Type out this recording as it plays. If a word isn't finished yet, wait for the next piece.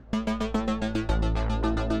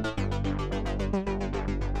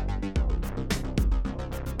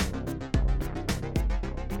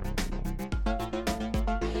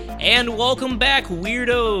And welcome back,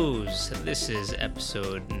 weirdos! This is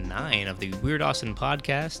episode 9 of the Weird Austin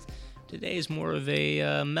podcast. Today is more of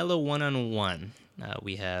a mellow one-on-one.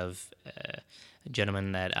 We have a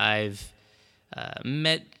gentleman that I've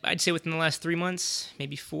met, I'd say within the last 3 months,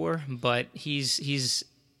 maybe 4, but he's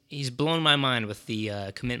blown my mind with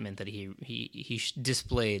the commitment that he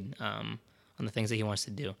displayed on the things that he wants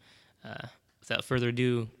to do. Without further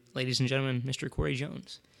ado, ladies and gentlemen, Mr. Corey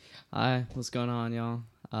Jones. Hi, what's going on, y'all?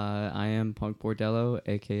 I am Punk Bordello,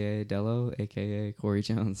 a.k.a. Dello, a.k.a. Corey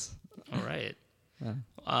Jones. All right.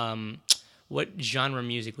 What genre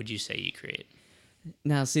music would you say you create?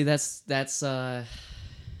 Now, see, that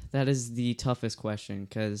is the toughest question,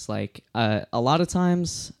 because, like, a lot of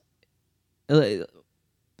times, to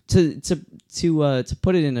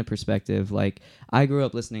put it into perspective, like, I grew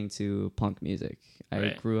up listening to punk music.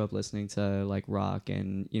 I grew up listening to, like, rock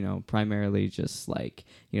and, you know, primarily just, like,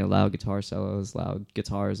 you know, loud guitar solos, loud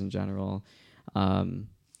guitars in general.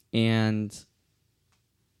 And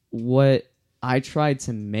what I tried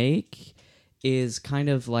to make is kind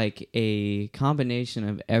of like a combination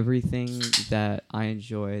of everything that I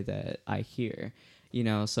enjoy that I hear, you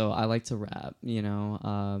know. So I like to rap, you know,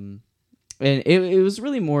 and it was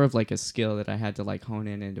really more of like a skill that I had to like hone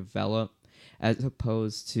in and develop, as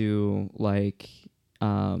opposed to like,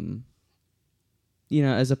 you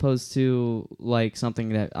know, as opposed to like something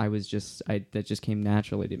that that just came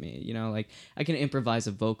naturally to me. You know, like I can improvise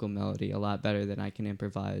a vocal melody a lot better than I can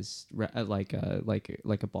improvise like a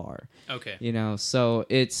bar. Okay. You know, so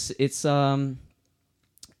it's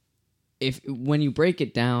if when you break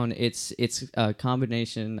it down, it's a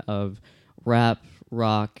combination of rap,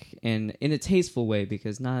 rock, and in a tasteful way,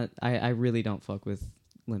 because I really don't fuck with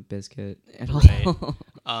Limp Bizkit at all. Right.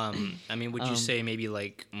 I mean, would you say maybe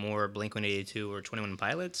like more Blink-182 or 21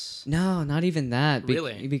 Pilots? No, not even that.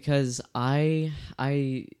 Really? Because I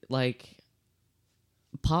like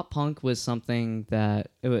pop punk was something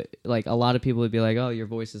that like a lot of people would be like, "Oh, your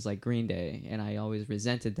voice is like Green Day," and I always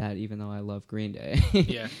resented that, even though I love Green Day.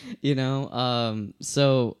 Yeah. You know,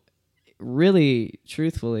 so really,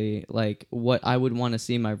 truthfully, like what I would want to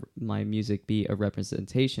see my music be a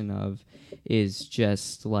representation of is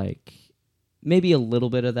just like maybe a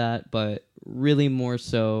little bit of that, but really more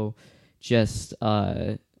so just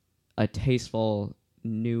a tasteful,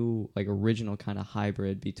 new, like original kind of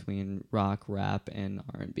hybrid between rock, rap, and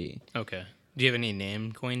R&B. Okay. Do you have any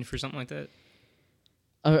name coined for something like that?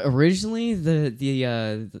 Originally,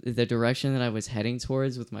 the direction that I was heading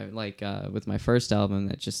towards with my first album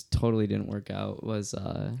that just totally didn't work out was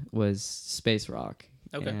space rock.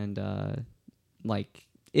 Okay. And like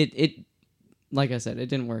it like I said, it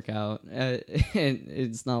didn't work out. And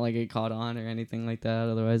it's not like it caught on or anything like that.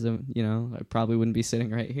 Otherwise, you know, I probably wouldn't be sitting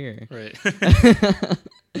right here. Right.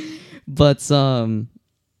 But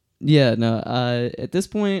yeah, no. At this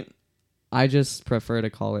point, I just prefer to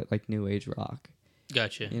call it like new age rock.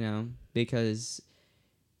 Gotcha. You know, because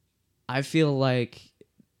I feel like,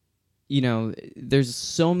 you know, there's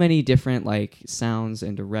so many different like sounds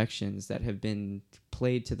and directions that have been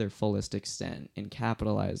played to their fullest extent and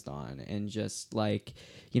capitalized on and just like,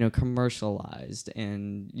 you know, commercialized,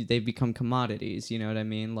 and they've become commodities, you know what I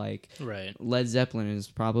mean? Like, right. Led Zeppelin is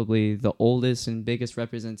probably the oldest and biggest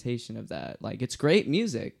representation of that. Like, it's great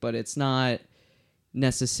music, but it's not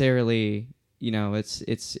necessarily, you know,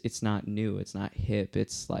 it's not new, it's not hip,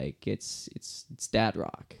 it's like it's dad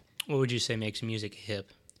rock. What would you say makes music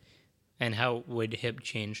hip? And how would hip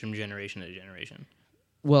change from generation to generation?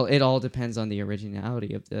 Well, it all depends on the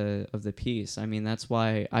originality of the piece. I mean, that's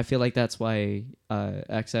why I feel like that's why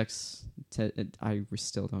XX. I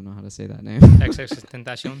still don't know how to say that name. XX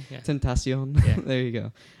Tentacion. Yeah. Tentacion. Yeah. There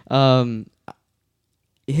you go.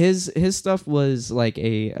 His stuff was like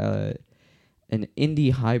an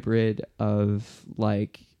indie hybrid of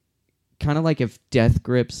like, kind of like if Death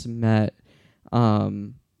Grips met,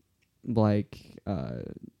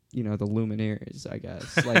 you know, the Lumineers, I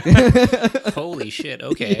guess. Like, holy shit!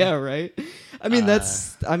 Okay. Yeah, right. I mean,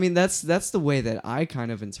 that's the way that I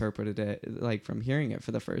kind of interpreted it, like from hearing it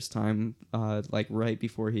for the first time, like right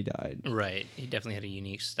before he died. Right. He definitely had a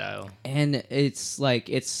unique style. And it's like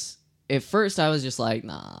at first I was just like,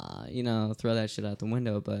 nah, you know, throw that shit out the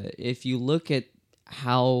window. But if you look at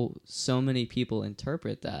how so many people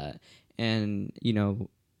interpret that and, you know,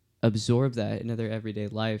 absorb that into their everyday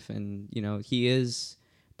life, and, you know, he is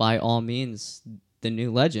by all means the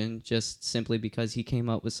new legend, just simply because he came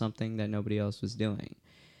up with something that nobody else was doing.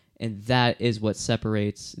 And that is what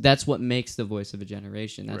separates, that's what makes the voice of a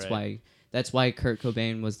generation. That's why Kurt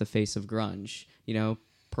Cobain was the face of grunge. You know,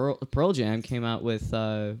 Pearl Jam came out with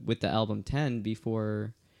the album 10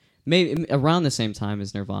 before maybe around the same time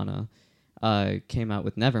as Nirvana came out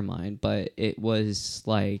with Nevermind, but it was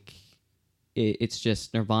like it's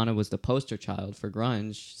just Nirvana was the poster child for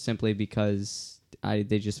grunge simply because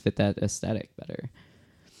they just fit that aesthetic better.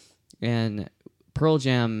 And Pearl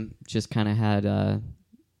Jam just kind of had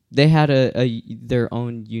they had their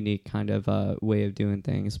own unique kind of way of doing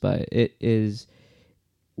things, but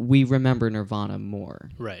we remember Nirvana more.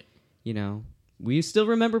 Right. You know, we still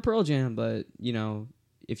remember Pearl Jam, but you know,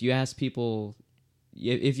 if you ask people,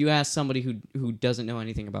 if you ask somebody who doesn't know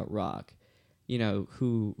anything about rock, you know,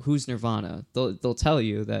 who's Nirvana, they'll tell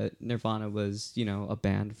you that Nirvana was, you know, a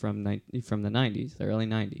band from the 90s, the early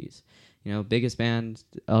 90s. You know, biggest band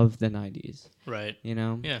of the 90s. Right. You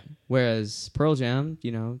know? Yeah. Whereas Pearl Jam,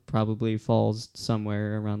 you know, probably falls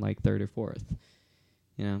somewhere around like third or fourth.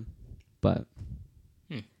 You know? But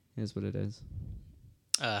it is what it is.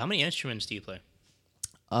 How many instruments do you play?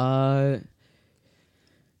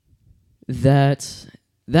 That's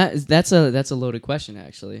a loaded question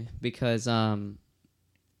actually, because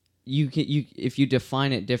if you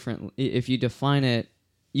define it different,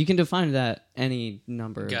 you can define that any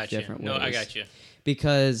number of different ways. No, I got you.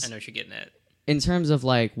 Because I know what you're getting at. In terms of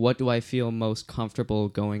like, what do I feel most comfortable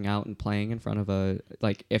going out and playing in front of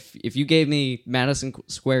if you gave me Madison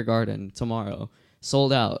Square Garden tomorrow,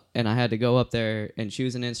 sold out, and I had to go up there and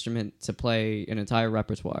choose an instrument to play an entire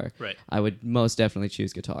repertoire, right, I would most definitely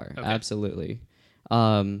choose guitar. Okay. Absolutely.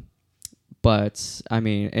 But I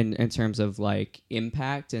mean, in terms of like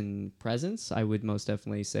impact and presence, I would most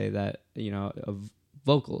definitely say that, you know, of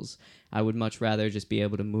vocals, I would much rather just be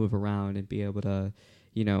able to move around and be able to,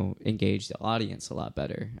 you know, engage the audience a lot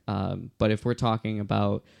better. But if we're talking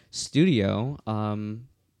about studio,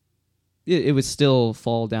 it would still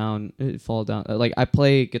fall down. Like I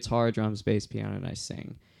play guitar, drums, bass, piano, and I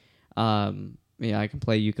sing. Yeah, I can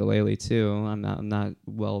play ukulele too. I'm not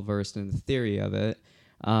well versed in the theory of it.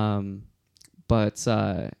 But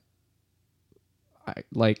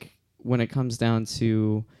like when it comes down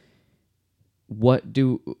to what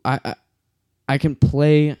do I can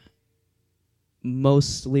play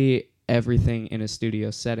mostly everything in a studio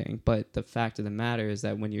setting, but the fact of the matter is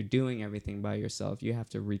that when you're doing everything by yourself, you have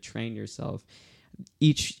to retrain yourself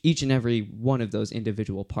each and every one of those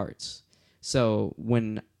individual parts. So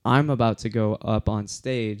when I'm about to go up on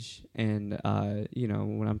stage and you know,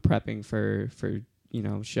 when I'm prepping for you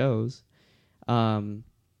know, shows,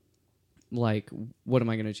 like what am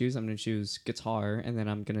I going to choose? I'm going to choose guitar, and then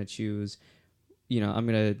I'm going to choose, you know, I'm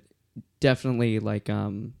going to definitely like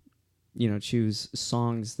you know, choose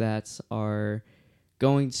songs that are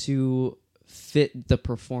going to fit the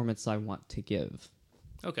performance I want to give.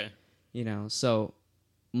 Okay. You know, so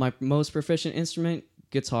my most proficient instrument,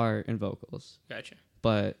 guitar and vocals. Gotcha.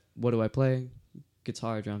 But what do I play?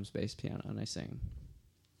 Guitar, drums, bass, piano, and I sing.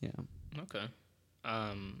 Yeah. Okay.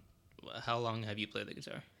 How long have you played the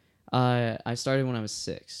guitar? I started when I was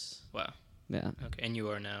 6. Wow. Yeah. Okay, and you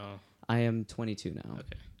are now? I am 22 now.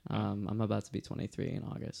 Okay. I'm about to be 23 in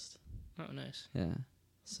August. Oh, nice. Yeah.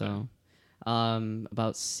 So,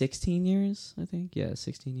 about 16 years, I think. Yeah,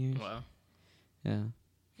 16 years. Wow. Yeah.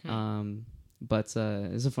 But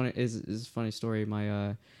it's a funny story.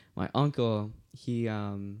 My uncle, he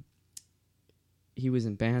was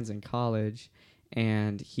in bands in college,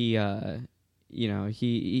 and he you know,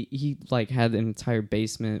 he like had an entire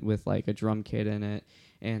basement with like a drum kit in it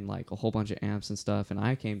and like a whole bunch of amps and stuff, and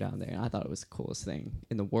I came down there and I thought it was the coolest thing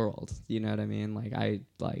in the world. You know what I mean? Like I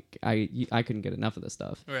couldn't get enough of this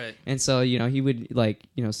stuff. Right. And so, you know, he would like,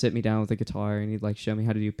 you know, sit me down with a guitar and he'd like show me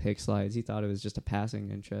how to do pick slides. He thought it was just a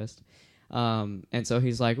passing interest. And so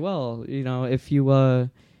he's like, well, you know, if you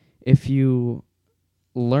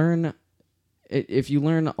learn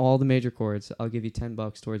all the major chords, I'll give you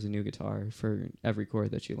 $10 towards a new guitar for every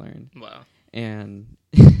chord that you learn. Wow. And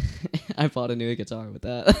I bought a new guitar with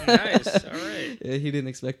that. Nice. All right. He didn't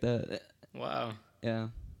expect that. Wow. Yeah.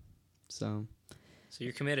 So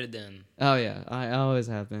you're committed then. Oh yeah, I always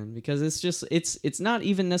have been, because it's just it's not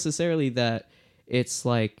even necessarily that it's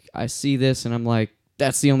like I see this and I'm like,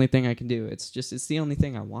 that's the only thing I can do. It's the only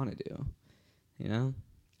thing I want to do. You know?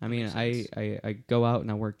 I mean, I go out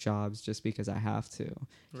and I work jobs just because I have to.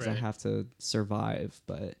 Because I have to survive.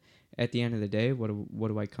 But at the end of the day, what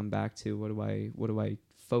do I come back to? What do I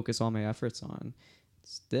focus all my efforts on?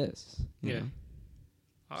 It's this. You know?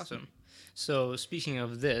 Awesome. So speaking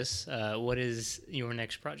of this, what is your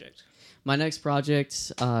next project? My next project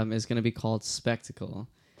is going to be called Spectacle.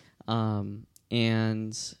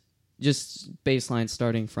 And just baseline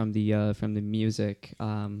starting from the music.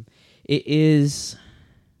 It is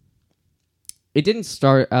it didn't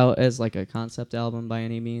start out as like a concept album by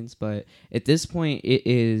any means, but at this point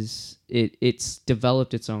it's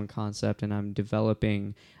developed its own concept, and I'm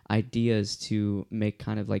developing ideas to make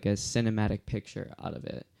kind of like a cinematic picture out of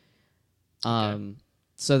it. Okay.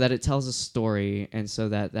 So that it tells a story, and so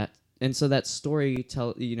that story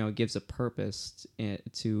gives a purpose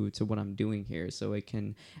to what I'm doing here, so it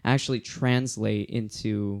can actually translate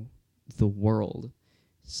into the world,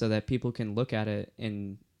 so that people can look at it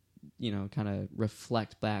and kind of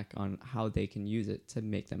reflect back on how they can use it to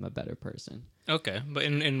make them a better person. Okay, but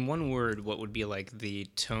in one word, what would be like the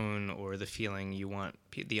tone or the feeling you want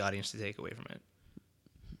the audience to take away from it?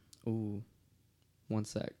 Ooh, one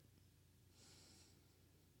sec.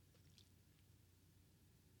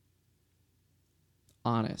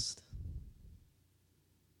 Honest.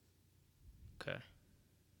 Okay,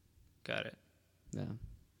 got it. Yeah.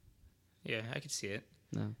 Yeah, I could see it.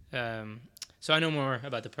 No. So I know more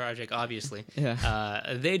about the project, obviously.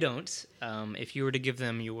 Yeah. They don't. If you were to give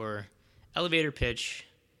them your elevator pitch,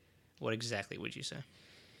 what exactly would you say?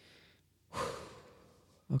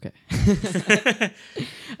 Okay.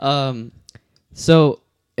 So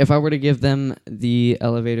if I were to give them the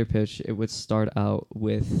elevator pitch, it would start out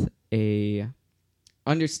with a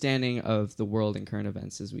understanding of the world and current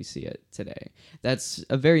events as we see it today. That's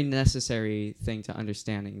a very necessary thing to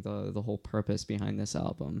understanding the whole purpose behind this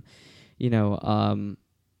album. Every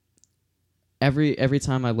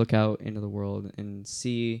time I look out into the world and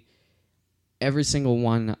see every single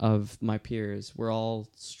one of my peers, we're all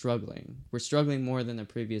struggling. We're struggling more than the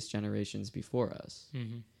previous generations before us.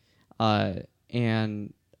 Mm-hmm.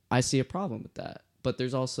 And I see a problem with that. But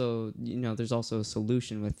there's also a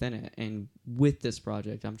solution within it. And with this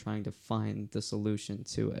project, I'm trying to find the solution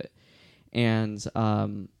to it. And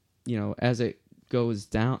as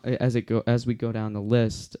we go down the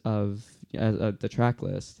list of the track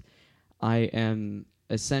list, I am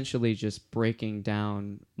essentially just breaking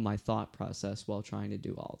down my thought process while trying to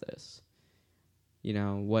do all this.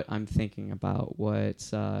 What I'm thinking about,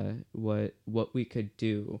 what we could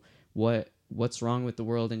do, what's wrong with the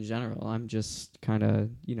world in general. I'm just kind of,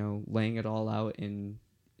 laying it all out and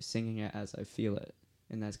singing it as I feel it.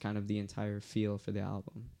 And that's kind of the entire feel for the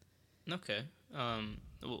album. Okay.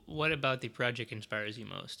 What about the project inspires you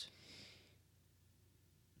most?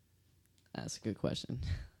 That's a good question.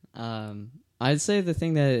 I'd say the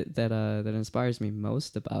thing that inspires me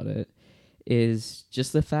most about it is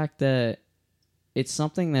just the fact that it's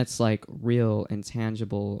something that's like real and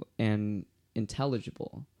tangible and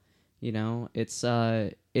intelligible. It's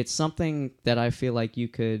something that I feel like you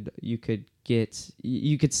could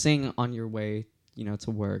sing on your way,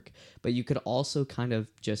 to work, but you could also kind of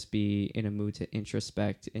just be in a mood to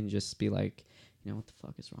introspect and just be like, what the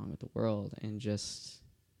fuck is wrong with the world, and just,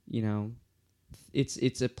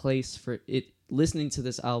 it's a place for it. Listening to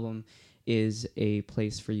this album is a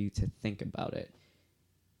place for you to think about it.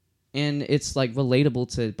 And it's like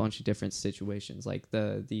relatable to a bunch of different situations. Like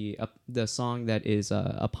the song that is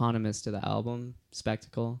eponymous to the album,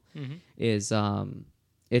 Spectacle, Mm-hmm. is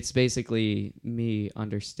it's basically me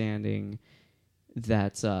understanding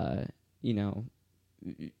that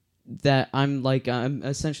that I'm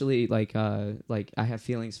essentially like I have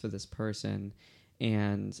feelings for this person,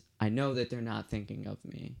 and I know that they're not thinking of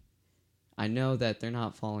me. I know that they're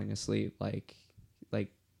not falling asleep like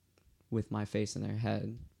with my face in their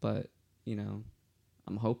head, but I'm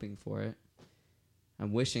hoping for it.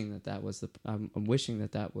 I'm wishing that was I'm wishing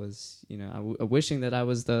that was wishing that I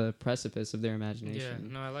was the precipice of their imagination.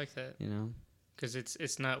 Yeah, no, I like that. Because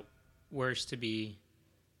it's not worse to be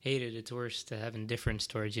hated; it's worse to have indifference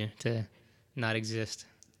towards you, to not exist.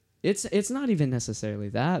 It's not even necessarily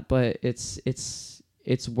that, but it's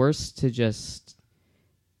worse to just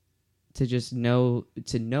know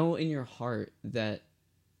in your heart that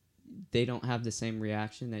they don't have the same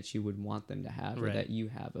reaction that you would want them to have, right, or that you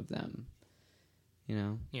have of them.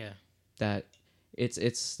 Yeah. That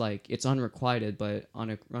it's like it's unrequited, but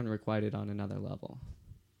unrequited on another level.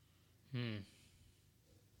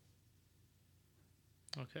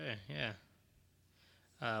 Okay, yeah.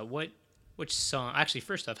 Which song? Actually,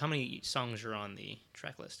 first off, how many songs are on the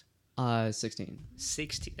track list? 16.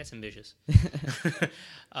 16. That's ambitious.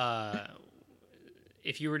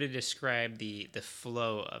 If you were to describe the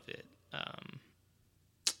flow of it,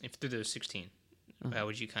 if through those 16, how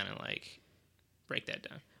would you kind of like break that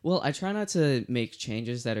down? Well, I try not to make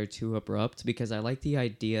changes that are too abrupt, because I like the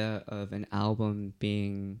idea of an album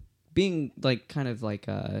being like kind of like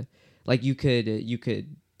you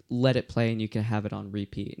could let it play and you could have it on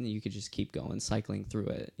repeat and you could just keep going, cycling through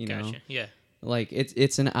it. Gotcha. Yeah. Like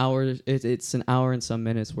it's an hour and some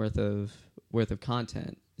minutes worth of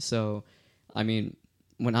content. So I mean,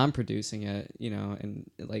 when I'm producing it, and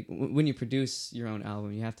like when you produce your own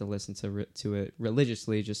album, you have to listen to it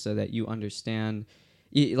religiously just so that you understand.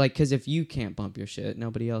 Like, because if you can't bump your shit,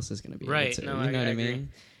 nobody else is gonna be able to. No, You know what I agree. mean?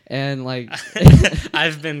 And like,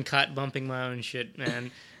 I've been caught bumping my own shit,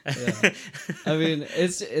 man. yeah. I mean,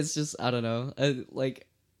 it's just I don't know.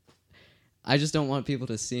 I just don't want people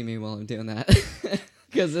to see me while I'm doing that.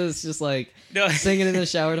 Because it's just like singing in the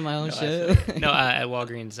shower to my own shit. At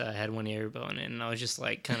Walgreens, I had one ear bone, and I was just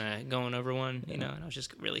like kind of going over one, and I was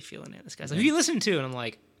just really feeling it. This guy's like, "Who you listen to?" And I'm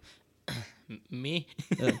like, "Me."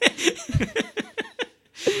 Yeah.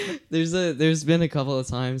 There's been a couple of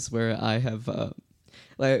times where I have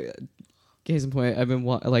like, case in point, I've been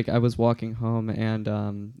I was walking home, and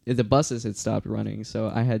the buses had stopped running,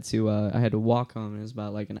 so I had to walk home. It was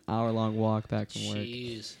about like an hour-long walk back from work.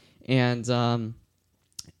 Jeez. And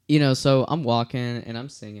so I'm walking and I'm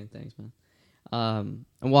singing. Thanks, man. I'm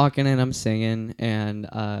walking and I'm singing, and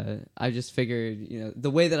I just figured,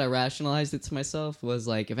 the way that I rationalized it to myself was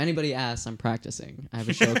like, if anybody asks, I'm practicing. I have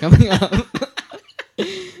a show coming up.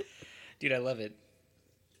 Dude, I love it.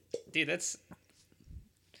 Dude, that's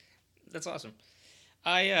awesome.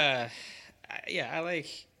 I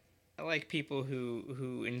like people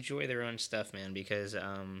who enjoy their own stuff, man, because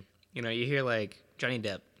you hear like Johnny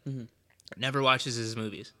Depp never watches his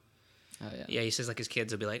movies. Oh yeah. Yeah, he says like his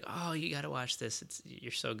kids will be like, "Oh, you got to watch this.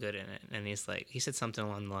 You're so good in it." And he said something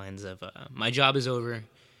along the lines of, "My job is over,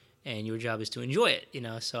 and your job is to enjoy it."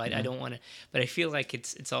 So I don't want to, but I feel like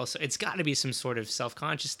it's also, it's got to be some sort of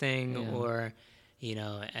self-conscious thing, or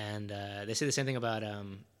and they say the same thing about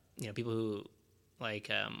people who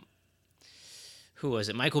like who was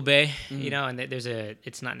it, Michael Bay, and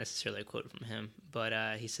it's not necessarily a quote from him,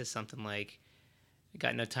 but he says something like, "I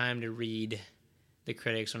got no time to read the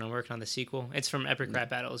critics when I'm working on the sequel." It's from Epic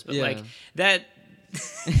Rap Battles, but like that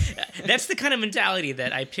that's the kind of mentality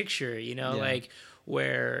that I picture, like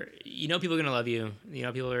where people are gonna love you,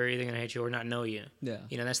 people are either gonna hate you or not know you. Yeah.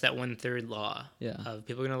 That's that 1/3 law of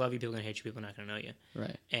people are gonna love you, people are gonna hate you, people are not gonna know you.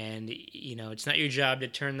 Right. And it's not your job to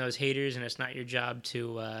turn those haters, and it's not your job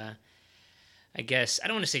to I guess I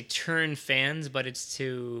don't want to say turn fans, but it's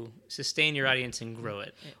to sustain your audience and grow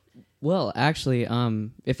it. Well, actually,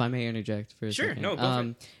 if I may interject for a Sure, second. no, go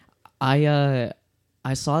for it.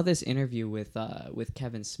 I saw this interview with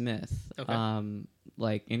Kevin Smith. Okay. And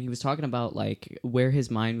he was talking about like where his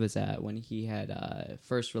mind was at when he had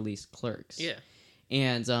first released Clerks. Yeah.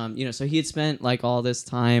 And so he had spent like all this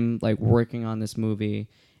time like working on this movie,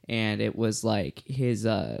 and it was like his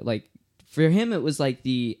like for him it was like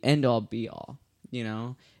the end all be all.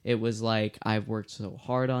 It was like, I've worked so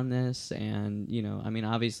hard on this, and I mean,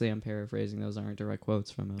 obviously I'm paraphrasing, those aren't direct quotes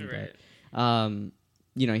from him, Right.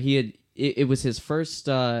 but he had it was his first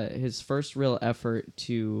real effort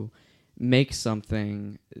to make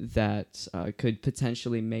something that could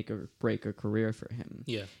potentially make or break a career for him.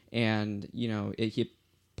 Yeah. And he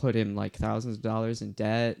put him like thousands of dollars in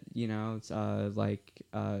debt. He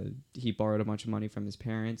borrowed a bunch of money from his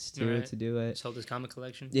parents to do it. Sold his comic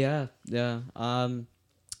collection. Yeah.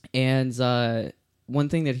 And one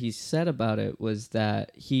thing that he said about it was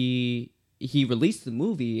that he released the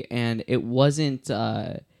movie, and it wasn't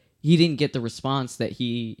he didn't get the response that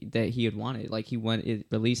he had wanted. Like, it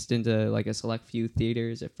released into like a select few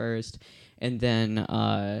theaters at first, and then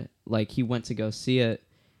he went to go see it,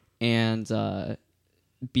 and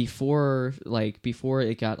before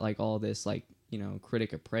it got like all this like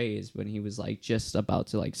critic of praise, when he was like just about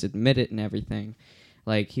to like submit it and everything,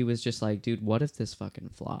 like he was just like, dude, what if this fucking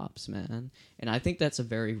flops, man? And I think that's a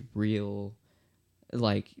very real,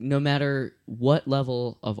 like, no matter what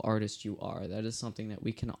level of artist you are, that is something that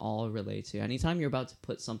we can all relate to. Anytime you're about to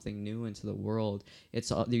put something new into the world,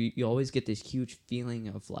 you always get this huge feeling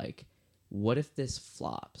of like, what if this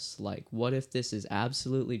flops? Like, what if this is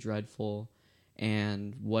absolutely dreadful?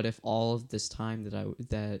 And what if all of this time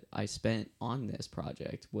that I spent on this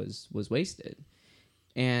project was wasted?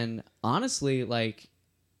 And honestly, like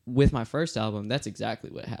with my first album, that's exactly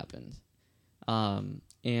what happened.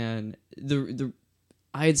 And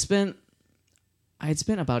I had spent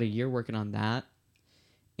about a year working on that,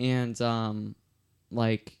 and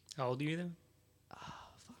like, how old are you then? Oh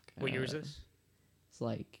fuck! What year was this? It's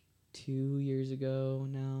like 2 years ago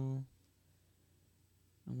now,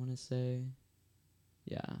 I want to say.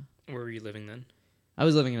 Yeah. Where were you living then? I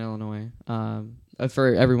was living in Illinois.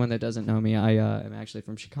 For everyone that doesn't know me, I am actually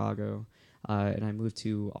from Chicago, and I moved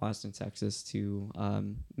to Austin, Texas to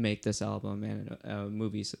make this album and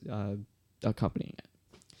movies accompanying it.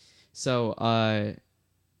 So,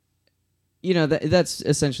 that's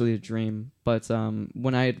essentially a dream. But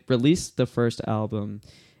when I released the first album,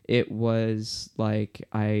 it was like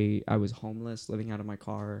I was homeless, living out of my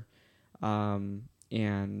car,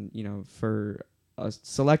 and you know, for a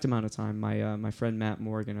select amount of time, my friend Matt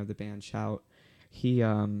Morgan of the band Shout, he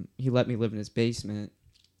let me live in his basement,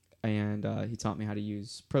 and he taught me how to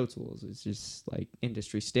use Pro Tools. It's just like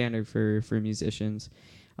industry standard for musicians,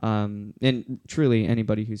 and truly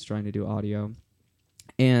anybody who's trying to do audio.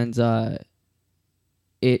 And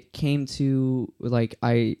it came to like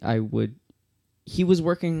I would. He was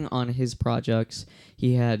working on his projects.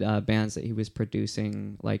 He had bands that he was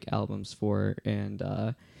producing like albums for, and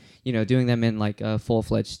you know, doing them in like a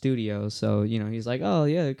full-fledged studio. So, you know, he's like, "Oh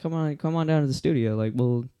yeah, come on down to the studio. Like,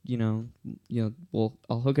 I'll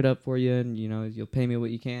hook it up for you, and you know, you'll pay me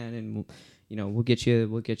what you can, and we'll get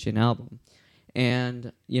you an album."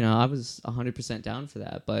 And you know, I was 100% down for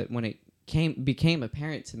that. But when it became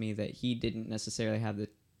apparent to me that he didn't necessarily have the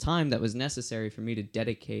time that was necessary for me to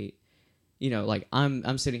dedicate, you know, like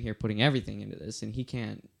I'm sitting here putting everything into this, and he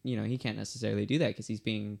can't necessarily do that because he's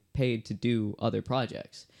being paid to do other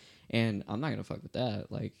projects, and I'm not gonna fuck with that.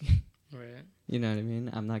 Like, right. You know what I mean?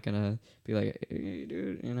 I'm not gonna be like, "Hey,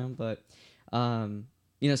 dude," you know. But,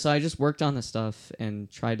 you know, so I just worked on the stuff and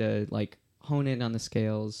tried to like hone in on the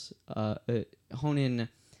scales, hone in.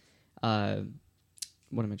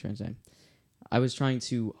 What am I trying to say? I was trying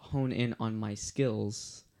to hone in on my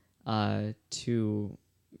skills, to,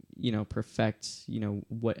 you know, perfect, you know,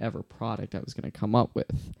 whatever product I was going to come up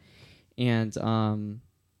with. And,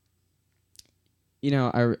 you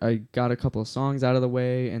know, I got a couple of songs out of the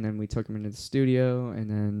way, and then we took them into the studio, and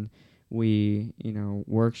then we, you know,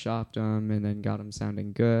 workshopped them, and then got them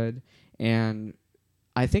sounding good. And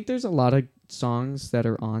I think there's a lot of songs that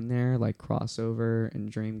are on there, like Crossover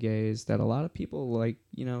and Dream Gaze, that a lot of people like,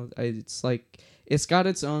 you know, it's like, it's got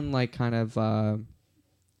its own, like, kind of,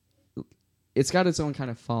 it's got its own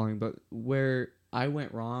kind of following, but where I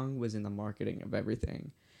went wrong was in the marketing of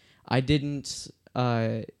everything. I didn't,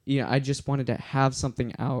 you know, I just wanted to have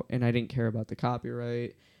something out, and I didn't care about the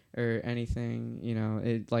copyright or anything. You know,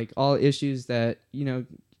 it like all issues that, you know,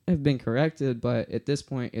 have been corrected, but at this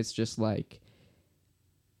point, it's just like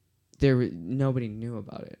nobody knew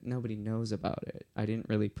about it. Nobody knows about it. I didn't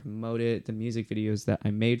really promote it. The music videos that I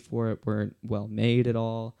made for it weren't well made at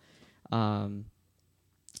all.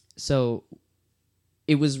 So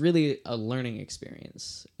it was really a learning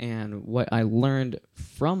experience. And what I learned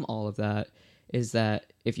from all of that is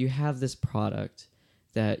that if you have this product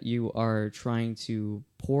that you are trying to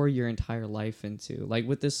pour your entire life into, like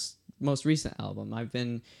with this most recent album, I've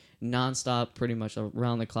been nonstop pretty much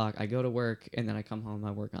around the clock. I go to work, and then I come home,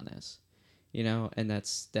 I work on this, you know, and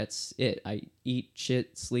that's it. I eat,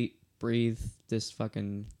 shit, sleep, breathe this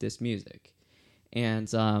music.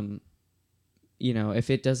 And you know, if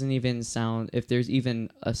it doesn't even sound, if there's even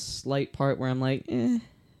a slight part where I'm like,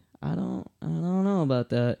 I don't know about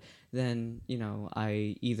that, then, you know,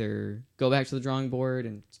 I either go back to the drawing board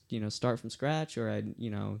and, you know, start from scratch, or I, you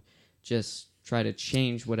know, just try to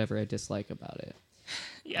change whatever I dislike about it.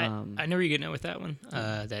 Yeah, I know where you're getting at with that one.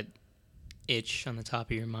 That itch on the top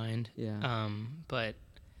of your mind. Yeah. But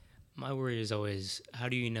my worry is always, how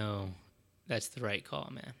do you know that's the right call,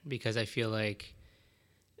 man? Because I feel like,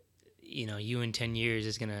 you know, you in 10 years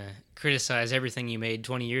is going to criticize everything you made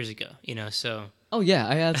 20 years ago, you know, so. Oh, yeah,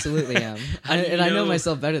 I absolutely am. I know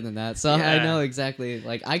myself better than that, so yeah. I know exactly,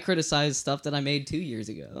 like, I criticize stuff that I made 2 years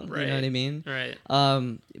ago, right. You know what I mean? Right.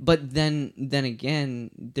 But then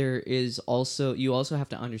again, there is also, you also have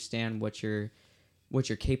to understand what your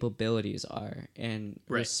capabilities are, and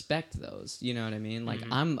respect those, you know what I mean? Like,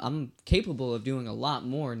 I'm capable of doing a lot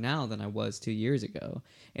more now than I was 2 years ago,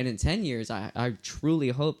 and in 10 years, I truly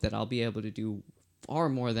hope that I'll be able to do far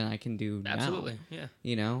more than I can do now. Absolutely, yeah.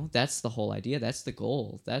 You know, that's the whole idea. That's the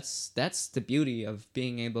goal. That's the beauty of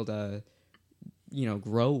being able to, you know,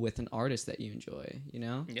 grow with an artist that you enjoy, you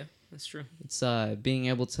know? Yeah, that's true. It's being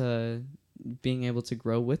able to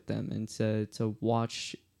grow with them, and to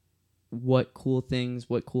watch what cool things,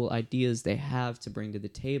 what cool ideas they have to bring to the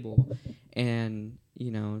table, and,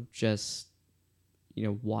 you know, just, you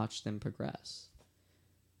know, watch them progress.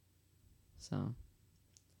 So,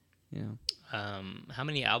 you know. How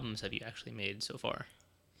many albums have you actually made so far?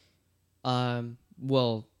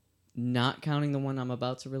 Well, not counting the one I'm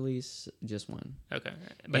about to release, just one. Okay,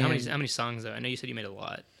 but how many songs though? I know you said you made a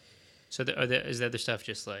lot. So is the other stuff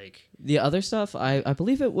just like the other stuff? I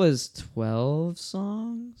believe it was 12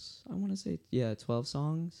 songs. I want to say 12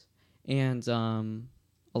 songs, and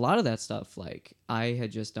a lot of that stuff like I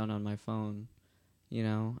had just done on my phone, you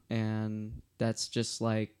know, and that's just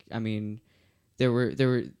like, I mean,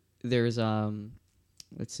 there's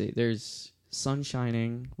let's see, there's Sun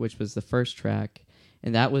Shining, which was the first track,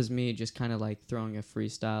 and that was me just kind of like throwing a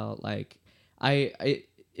freestyle. Like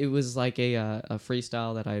it was like a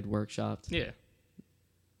freestyle that I had workshopped. Yeah.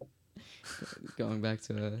 Going back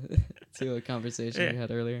to a conversation Yeah. we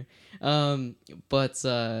had earlier. But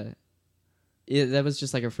that was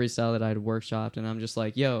just like a freestyle that I had workshopped, and I'm just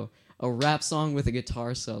like, yo, a rap song with a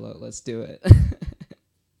guitar solo. Let's do it.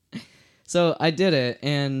 So I did it,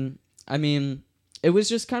 and I mean, it was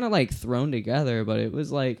just kind of like thrown together, but it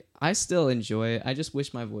was like I still enjoy it. I just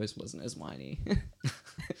wish my voice wasn't as whiny.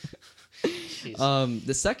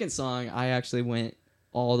 The second song, I actually went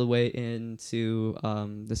all the way into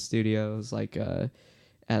the studios, like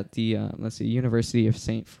at the University of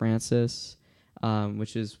St. Francis,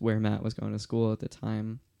 which is where Matt was going to school at the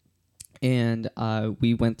time, and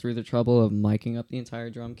we went through the trouble of miking up the entire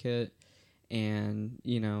drum kit, and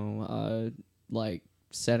like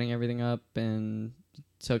setting everything up, and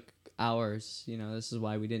took hours. This is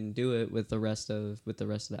why we didn't do it with the rest of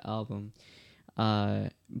the album.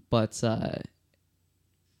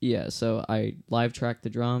 Yeah, so I live tracked the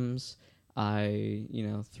drums. I,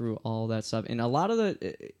 threw all that stuff. And a lot of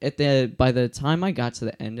by the time I got to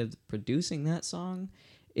the end of producing that song,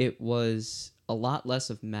 it was a lot less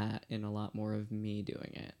of Matt and a lot more of me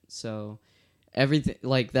doing it. So everything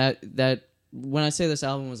like that, when I say this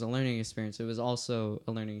album was a learning experience, it was also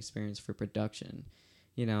a learning experience for production.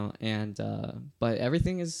 But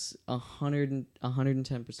everything is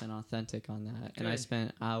 110% authentic on that. And I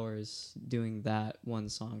spent hours doing that one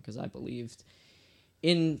song because I believed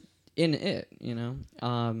in it,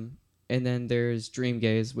 and then there's Dream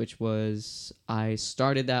Gaze, which was, I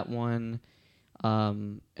started that one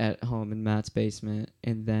at home in Matt's basement,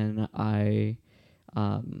 and then I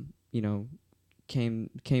came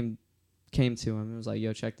to him and was like,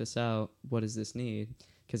 yo, check this out, what does this need?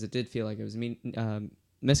 Because it did feel like it was me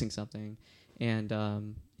missing something, and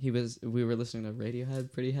we were listening to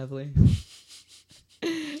Radiohead pretty heavily.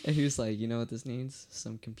 And he was like, you know what this needs?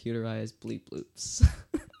 Some computerized bleep loops.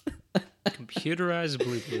 Computerized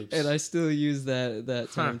bleep loops. And I still use that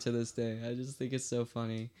term to this day. I just think it's so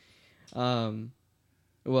funny.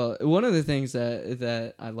 Well, one of the things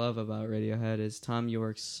that I love about Radiohead is Tom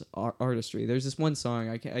York's artistry. There's this one song,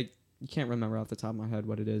 I can't remember off the top of my head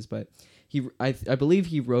what it is, but I believe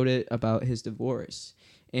he wrote it about his divorce,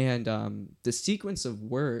 and the sequence of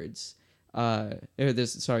words,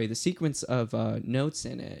 the sequence of notes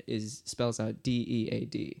in it spells out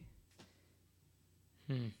DEAD.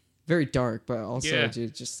 Very dark, but also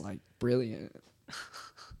just like brilliant,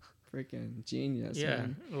 freaking genius. Yeah,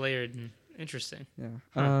 man. layered and interesting. Yeah.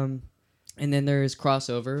 And then there's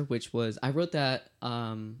Crossover, which was, I wrote that.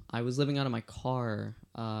 I was living out of my car.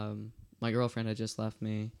 My girlfriend had just left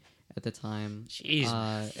me at the time. Jeez.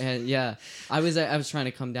 And yeah, I was trying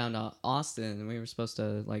to come down to Austin, and we were supposed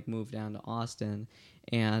to like move down to Austin,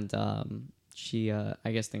 and she I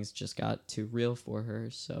guess things just got too real for her,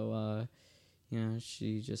 so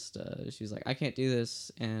she was like, I can't do this,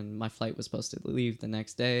 and my flight was supposed to leave the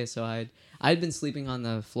next day, so I'd been sleeping on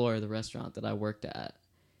the floor of the restaurant that I worked at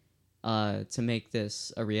to make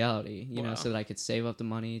this a reality, so that I could save up the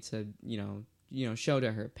money to show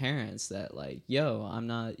to her parents that, like, yo, I'm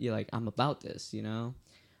not, I'm about this,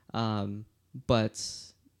 but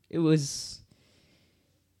it was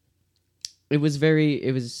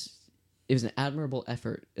an admirable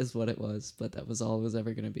effort is what it was, but that was all it was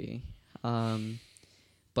ever going to be. No,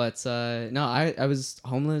 I was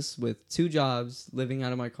homeless with 2 jobs, living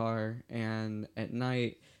out of my car, and at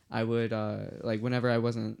night I would, whenever I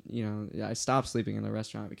wasn't, I stopped sleeping in the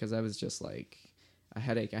restaurant because I was just like a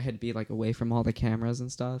headache. I had to be like away from all the cameras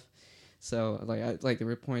and stuff. So there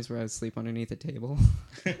were points where I would sleep underneath a table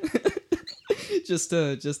just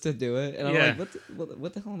to do it. And I'm like,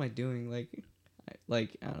 what the hell am I doing? I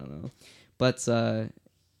don't know. But,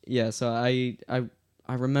 yeah, so I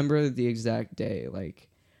remember the exact day. Like,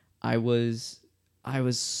 I was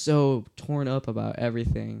so torn up about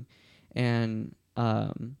everything, and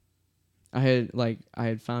I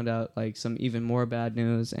had found out like some even more bad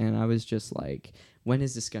news, and I was just like, when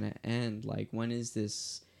is this gonna end? Like, when is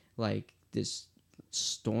this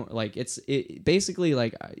storm? Like, it basically,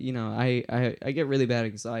 like, I get really bad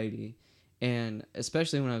anxiety, and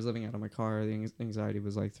especially when I was living out of my car, the anxiety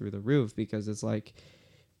was like through the roof, because it's like,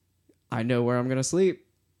 I know where I'm gonna sleep.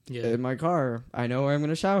 Yeah. In my car. I know where I'm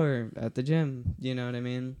gonna shower at the gym. You know what I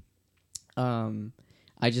mean?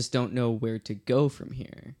 I just don't know where to go from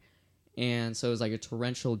here. And so it was like a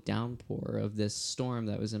torrential downpour of this storm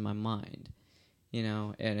that was in my mind,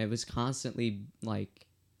 and it was constantly like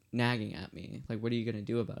nagging at me. Like, what are you gonna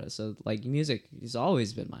do about it? So like, music has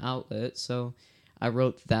always been my outlet. So I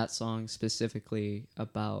wrote that song specifically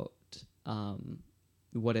about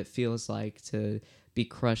what it feels like to be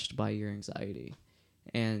crushed by your anxiety,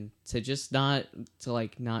 and to just not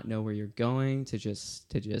know where you're going, to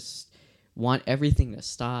just want everything to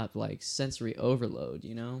stop, like sensory overload,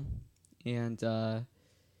 you know. And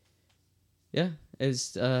yeah,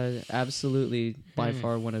 it's absolutely by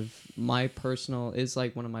far one of my personal, is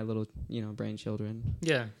like one of my little, you know, brain children.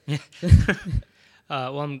 Yeah.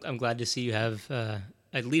 Well, I'm glad to see you have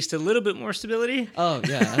at least a little bit more stability. Oh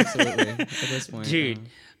yeah, absolutely. At this point, Dude.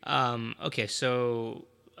 Okay, so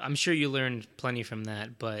I'm sure you learned plenty from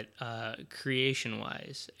that, but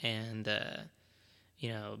creation-wise, and you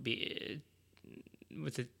know,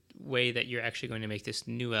 with the way that you're actually going to make this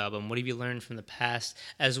new album, what have you learned from the past,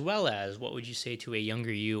 as well as what would you say to a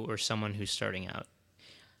younger you or someone who's starting out?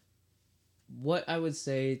 What I would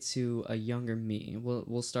say to a younger me,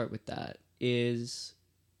 we'll start with that, is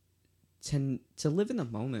to live in the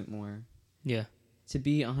moment more. Yeah. To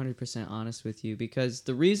be 100% honest with you, because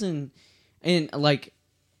the reason, and like,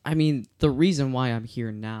 I mean, the reason why I'm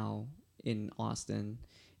here now in Austin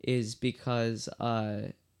is because,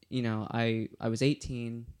 you know, I was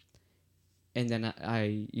 18, and then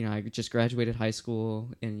I just graduated high school,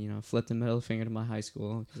 and, you know, flipped the middle finger to my high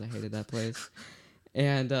school because I hated that place.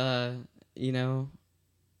 And, you know,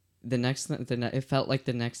 it felt like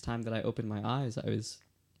the next time that I opened my eyes, I was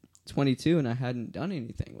 22 and I hadn't done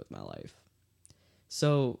anything with my life.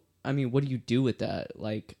 So, I mean, what do you do with that?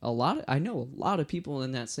 Like, I know a lot of people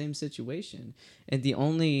in that same situation, and the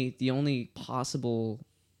only possible,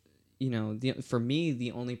 you know, for me,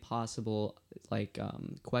 the only possible like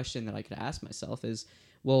question that I could ask myself is,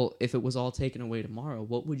 well, if it was all taken away tomorrow,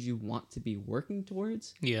 what would you want to be working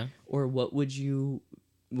towards? Yeah. Or what would you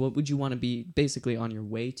want to be basically on your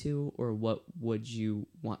way to, or what would you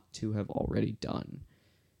want to have already done?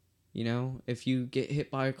 You know, if you get hit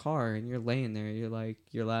by a car and you're laying there, you're like,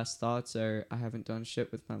 your last thoughts are, I haven't done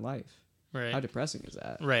shit with my life. Right. How depressing is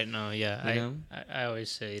that? Right. No. Yeah. You know? I always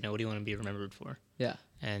say, you know, what do you want to be remembered for? Yeah.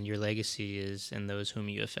 And your legacy is in those whom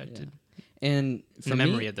you affected. Yeah. And for the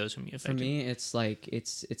memory me, of those whom you affected. For me, it's like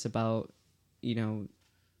it's about, you know,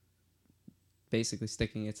 basically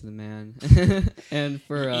sticking it to the man. And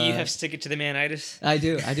for you have stick it to the manitis. I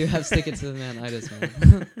do have stick it to the manitis,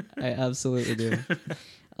 man. I absolutely do.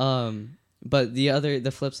 But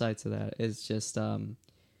the flip side to that is just,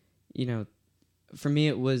 you know, for me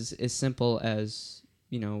it was as simple as,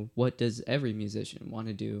 you know, what does every musician want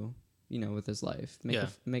to do, you know, with his life?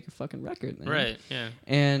 Make a fucking record, man. Right. Yeah.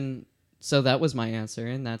 And so that was my answer,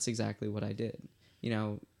 and that's exactly what I did. You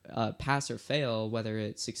know, pass or fail, whether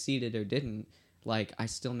it succeeded or didn't, like, I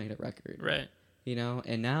still made a record. Right. You know,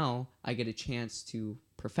 and now I get a chance to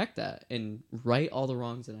perfect that and right all the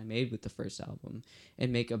wrongs that I made with the first album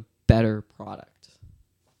and make a better product.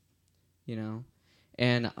 You know?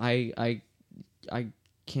 And I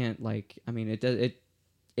can't, like, I mean, it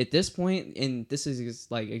at this point, and this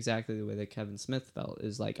is like exactly the way that Kevin Smith felt,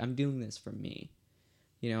 is like, I'm doing this for me.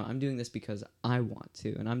 You know, I'm doing this because I want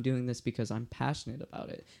to, and I'm doing this because I'm passionate about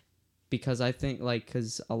it. Because I think, like,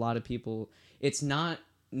 because a lot of people, it's not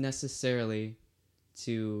necessarily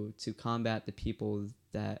to combat the people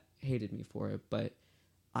that hated me for it, but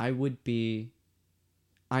I'm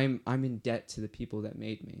in debt to the people that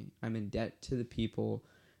made me. I'm in debt to the people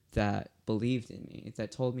that believed in me,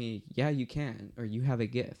 that told me, yeah, you can, or you have a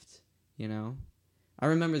gift, you know? I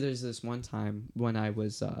remember there's this one time when I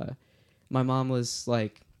was, my mom was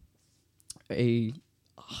like a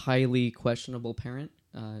highly questionable parent.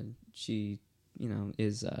 She, you know,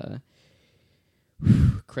 is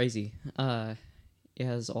crazy.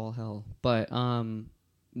 As all hell. But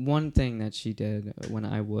one thing that she did when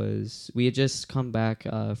we had just come back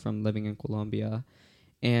from living in Colombia,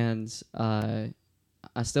 and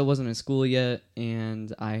I still wasn't in school yet,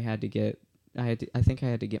 and I think I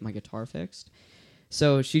had to get my guitar fixed.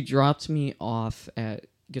 So she dropped me off at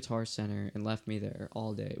Guitar Center and left me there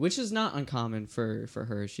all day, which is not uncommon for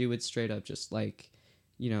her. She would straight up just, like,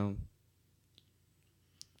 you know,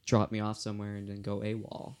 drop me off somewhere and then go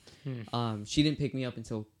AWOL. She didn't pick me up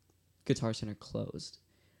until Guitar Center closed.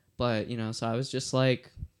 But, you know, so I was just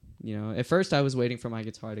like, you know, at first I was waiting for my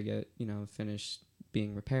guitar to get, you know, finished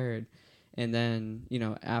being repaired. And then, you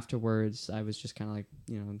know, afterwards I was just kind of like,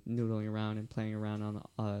 you know, noodling around and playing around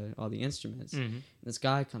on all the instruments. Mm-hmm. This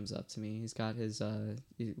guy comes up to me. He's got his,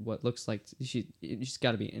 what looks like, she's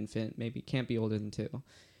got to be infant, maybe can't be older than 2.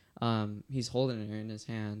 He's holding her in his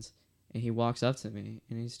hands, and he walks up to me,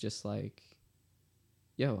 and he's just like,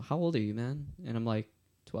 yo, how old are you, man? And I'm like,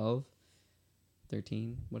 12,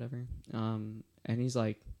 13, whatever. And he's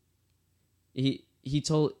like, it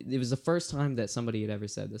was the first time that somebody had ever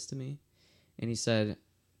said this to me. And he said,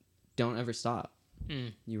 don't ever stop.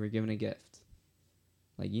 You were given a gift.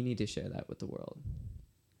 Like, you need to share that with the world.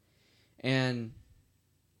 And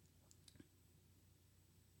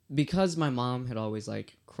because my mom had always,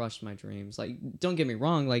 like, crushed my dreams, like, don't get me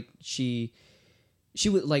wrong, like, she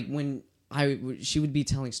would, like, she would be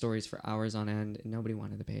telling stories for hours on end, and nobody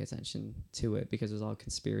wanted to pay attention to it because it was all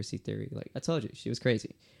conspiracy theory. Like, I told you, she was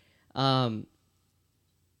crazy. But,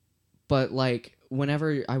 like,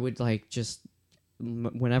 whenever I would, like,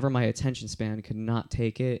 whenever my attention span could not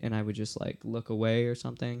take it and I would just, like, look away or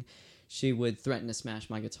something, she would threaten to smash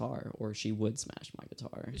my guitar, or she would smash my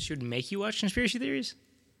guitar. She would make you watch conspiracy theories?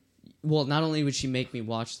 Well, not only would she make me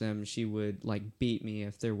watch them, she would, like, beat me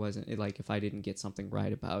if there wasn't, like, if I didn't get something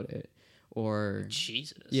right about it. Or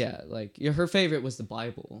Jesus. Yeah, like, her favorite was the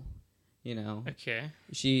Bible, you know. Okay.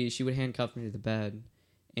 She would handcuff me to the bed,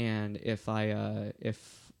 and if I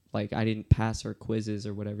didn't pass her quizzes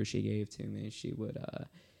or whatever she gave to me, she would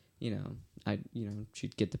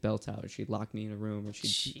she'd get the belt out, or she'd lock me in a room, or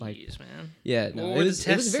she'd Jeez, man. Yeah, no, what were the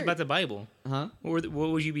tests about the Bible? Huh? What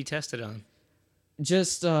would you be tested on?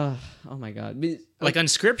 Just oh my god. Like on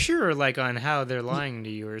scripture, or like on how they're lying to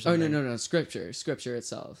you or something? Oh no, scripture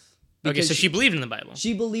itself. Okay, so she believed in the Bible.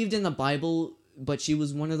 She believed in the Bible, but she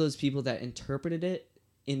was one of those people that interpreted it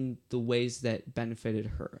in the ways that benefited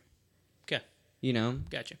her. Okay. You know?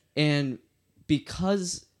 Gotcha. And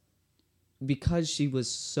because she was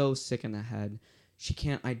so sick in the head, she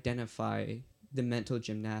can't identify the mental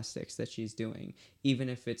gymnastics that she's doing, even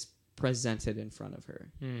if it's presented in front of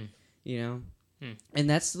her. You know? And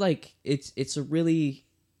that's like it's a really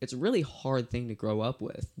hard thing to grow up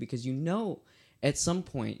with, because you know at some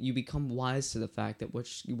point you become wise to the fact that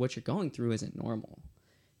what you're going through isn't normal,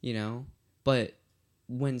 you know? But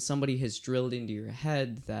when somebody has drilled into your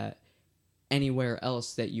head that anywhere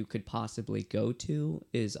else that you could possibly go to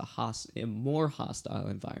is a more hostile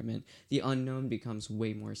environment, the unknown becomes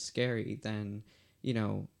way more scary than, you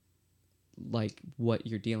know, like what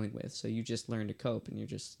you're dealing with. So you just learn to cope, and you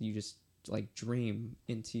just like dream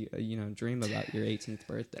about your 18th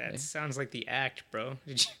birthday. That sounds like The Act, bro.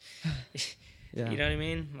 Yeah. You know what I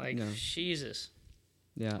mean? Like, no. Jesus.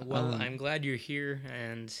 Yeah. Well, I'm glad you're here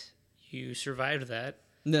and you survived that.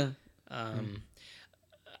 No.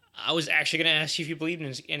 I was actually going to ask you if you believed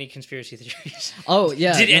in any conspiracy theories. Oh,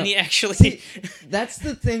 yeah. Did any actually? See, that's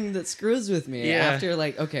the thing that screws with me. Yeah. After,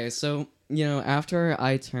 like, okay, so, you know, after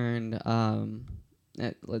I turned,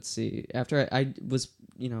 let's see, after I was,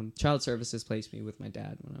 you know, child services placed me with my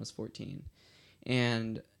dad when I was 14.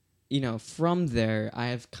 And, you know, from there,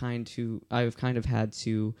 I've kind of had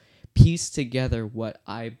to piece together what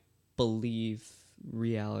I believe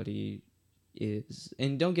reality is.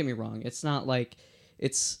 And don't get me wrong, it's not like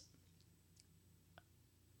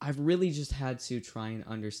I've really just had to try and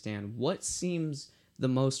understand what seems the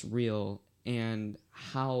most real and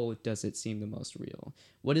how does it seem the most real.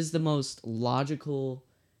 What is the most logical,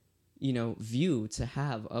 you know, view to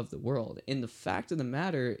have of the world? And the fact of the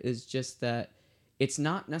matter is just that it's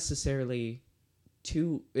not necessarily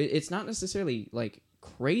like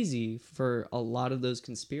crazy for a lot of those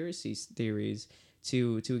conspiracy theories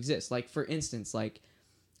to exist. Like, for instance, like,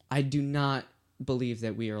 I do not believe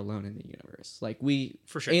that we are alone in the universe. Like,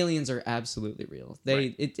 for sure, aliens are absolutely real.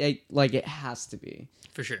 It has to be,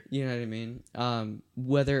 for sure. You know what I mean?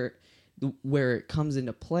 Where it comes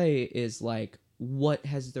into play is like, what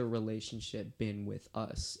has their relationship been with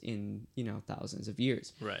us in, you know, thousands of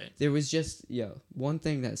years? Right. There was just one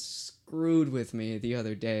thing that screwed with me the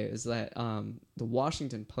other day is that the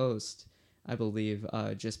Washington Post, I believe,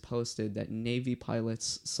 just posted that Navy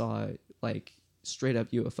pilots saw, like, straight up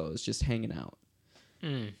UFOs just hanging out.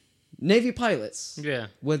 Navy pilots. Yeah.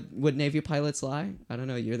 Would Navy pilots lie? I don't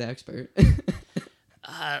know. You're the expert.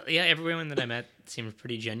 Yeah, everyone that I met seemed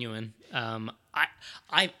pretty genuine.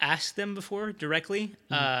 I've asked them before directly.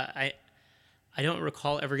 I don't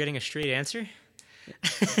recall ever getting a straight answer.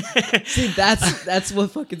 See, that's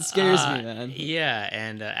what fucking scares me, man. Yeah,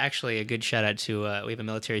 and actually, a good shout out to we have a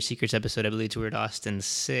military secrets episode, I believe, to Weird Austin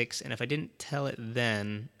 6, and if I didn't tell it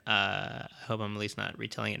then, I hope I'm at least not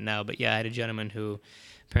retelling it now. But yeah, I had a gentleman who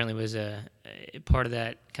apparently was a part of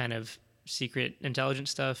that kind of secret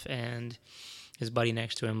intelligence stuff, and his buddy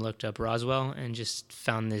next to him looked up Roswell and just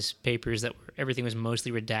found these papers that everything was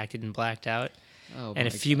mostly redacted and blacked out. Oh, and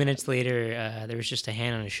a few minutes later, there was just a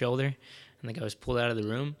hand on his shoulder, and the guy was pulled out of the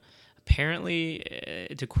room. Apparently,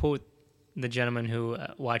 to quote the gentleman who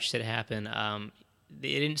watched it happen,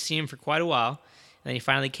 they didn't see him for quite a while. And then he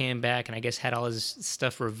finally came back and I guess had all his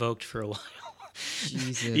stuff revoked for a while.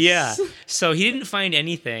 Jesus. Yeah. So he didn't find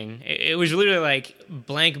anything. It was literally like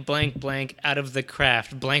blank, blank, blank out of the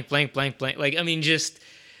craft, blank, blank, blank, blank. Like, I mean, just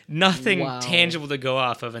nothing Wow. tangible to go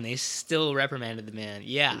off of, and they still reprimanded the man.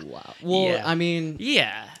 Yeah. Wow. Well, Yeah. I mean,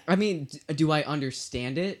 Yeah. do I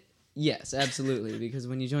understand it? Yes, absolutely. Because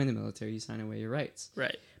when you join the military, you sign away your rights.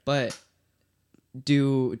 Right. But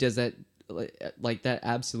does that like that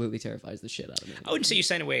absolutely terrifies the shit out of me? I wouldn't say you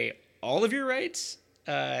sign away all of your rights,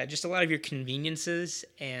 just a lot of your conveniences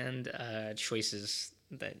and choices.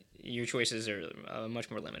 That your choices are much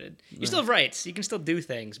more limited. You still have rights. You can still do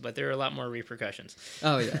things, but there are a lot more repercussions.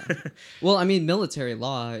 Oh yeah. Well, I mean, military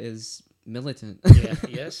law is militant. Yeah.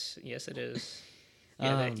 Yes, it is.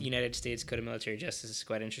 Yeah, the United States Code of Military Justice is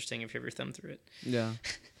quite interesting if you ever thumb through it. Yeah.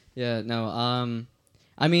 Yeah. No.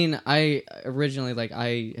 I mean, I originally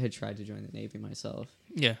I had tried to join the Navy myself.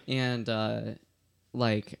 Yeah. And I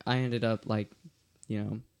ended up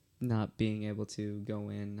not being able to go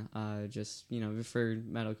in just for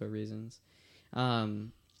medical reasons.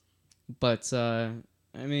 But I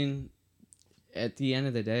mean, at the end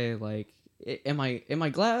of the day, am I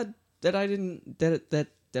glad that I didn't that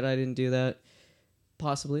I didn't do that?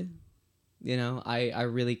 Possibly. I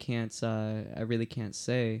really can't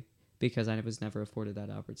say, because I was never afforded that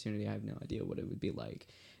opportunity. I have no idea what it would be like.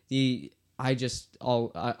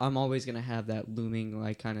 I'm always gonna have that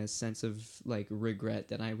looming kind of sense of regret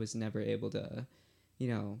that I was never able to,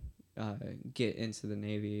 get into the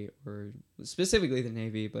Navy, or specifically the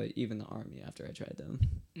Navy, but even the Army after I tried them.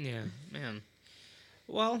 Yeah, man.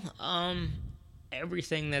 Well,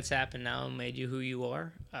 everything that's happened now made you who you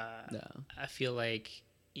are. No. I feel like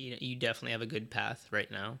you definitely have a good path right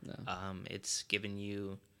now. No. It's given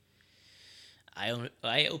you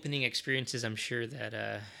eye-opening experiences, I'm sure,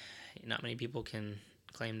 that not many people can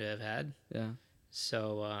claim to have had. Yeah.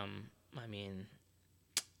 So, I mean,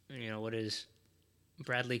 what does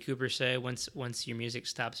Bradley Cooper say? Once your music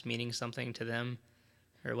stops meaning something to them,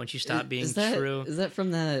 or once you stop being true. Is that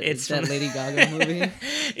from that from Lady Gaga movie?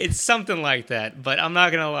 It's something like that, but I'm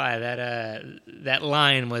not gonna lie. That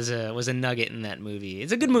line was a nugget in that movie.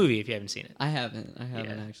 It's a good movie if you haven't seen it. I haven't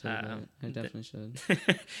Yeah, actually, but I definitely should.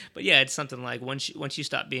 But yeah, it's something like once you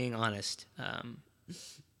stop being honest,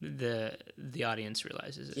 the audience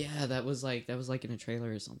realizes it. Yeah, that was like in a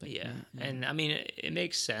trailer or something. Yeah, right? and I mean it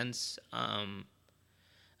makes sense.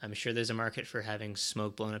 I'm sure there's a market for having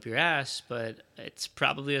smoke blown up your ass, but it's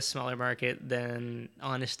probably a smaller market than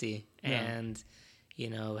honesty and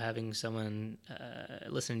having someone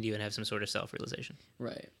listen to you and have some sort of self-realization.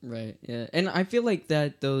 Right. Yeah, and I feel like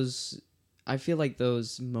those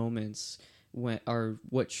moments are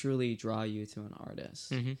what truly draw you to an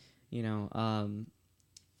artist. Mm-hmm.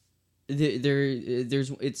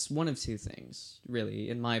 It's one of two things, really,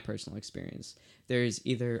 in my personal experience. There's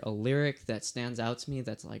either a lyric that stands out to me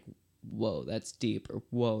that's like, whoa, that's deep, or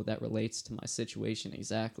whoa, that relates to my situation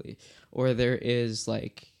exactly. Or there is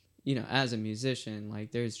as a musician,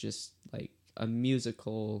 there's just a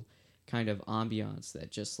musical kind of ambiance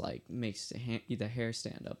that just makes the hair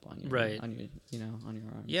stand up on your on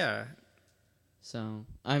your arms. Yeah. So,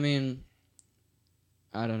 I mean,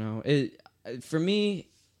 I don't know. For me,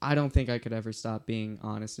 I don't think I could ever stop being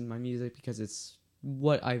honest in my music, because it's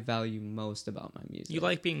what I value most about my music. You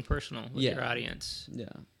like being personal with your audience. Yeah.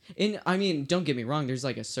 And I mean, don't get me wrong, there's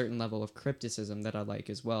a certain level of crypticism that I like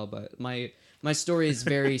as well, but my story is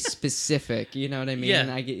very specific, you know what I mean? Yeah.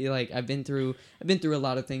 And I get I've been through a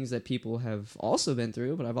lot of things that people have also been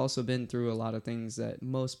through, but I've also been through a lot of things that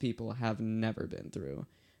most people have never been through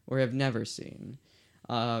or have never seen.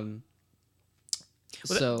 Well,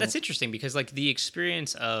 that's interesting, because the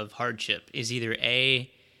experience of hardship is either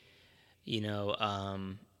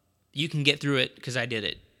you can get through it because I did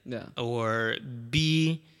it. Yeah. Or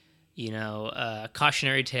B, a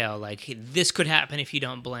cautionary tale, like this could happen if you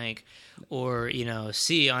don't blank. Or,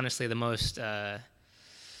 C, honestly, the most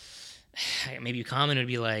maybe common would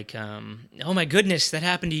be oh my goodness, that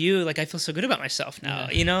happened to you. I feel so good about myself now,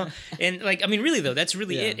 And really though, that's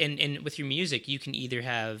really it. And with your music, you can either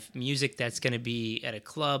have music that's going to be at a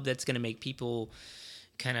club that's going to make people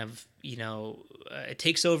kind of, it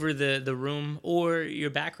takes over the room, or your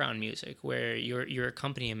background music where your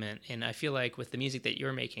accompaniment. And I feel like with the music that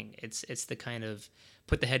you're making, it's the kind of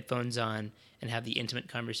put the headphones on and have the intimate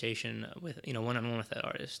conversation with, one-on-one with that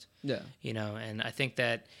artist. Yeah. And I think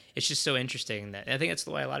that it's just so interesting that I think that's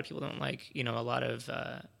why a lot of people don't like, a lot of,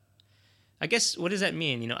 I guess, what does that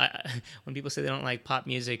mean? When people say they don't like pop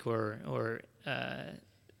music or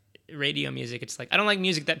radio music, it's I don't like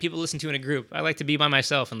music that people listen to in a group. I like to be by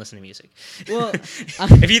myself and listen to music. Well,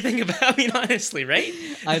 if you think about, honestly, right?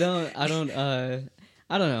 I don't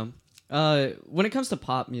know. When it comes to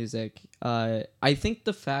pop music, I think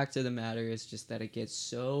the fact of the matter is just that it gets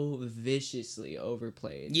so viciously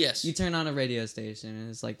overplayed. Yes. You turn on a radio station and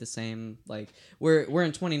it's like the same. Like we're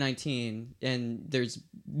in 2019 and there's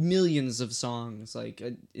millions of songs. Like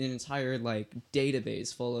an entire like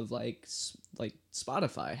database full of like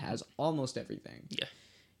Spotify has almost everything. Yeah.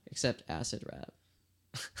 Except acid rap.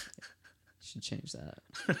 Should change that.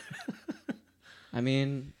 I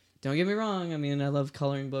mean, don't get me wrong. I mean, I love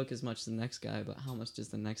Coloring Book as much as the next guy, but how much does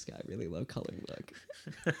the next guy really love Coloring Book?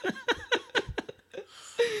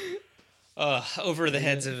 Over the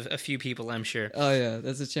heads of a few people, I'm sure. Oh yeah,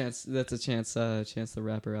 that's a Chance the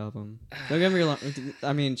Rapper album. Don't get me wrong.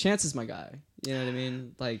 I mean, Chance is my guy. You know what I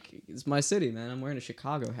mean? Like, it's my city, man. I'm wearing a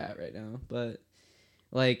Chicago hat right now, but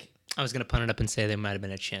like. I was gonna pun it up and say there might have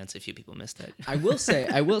been a chance a few people missed that. I will say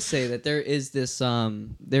that there is this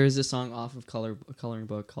song off of Coloring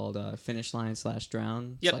Book called Finish Line /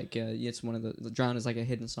 Drown. It's Yep. like it's one of the Drown is like a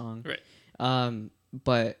hidden song. Right.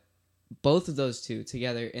 But both of those two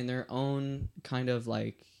together in their own kind of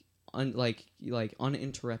like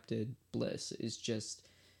uninterrupted bliss is just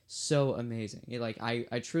so amazing.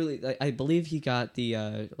 I truly I believe he got the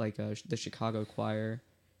Chicago choir.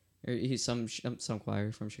 Or he's some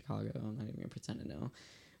choir from Chicago. I'm not even gonna pretend to know,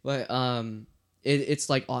 but it's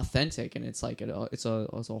like authentic and it's like it's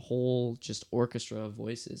a whole just orchestra of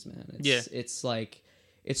voices, man. It's like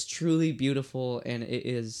it's truly beautiful and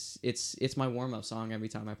it's my warm up song every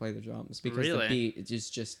time I play the drums because the beat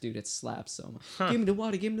is just dude, it slaps so much. Huh. Give me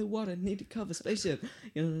the water, need to cover spaceship.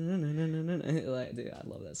 Like, dude, I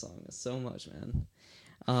love that song so much,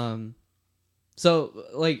 man. So,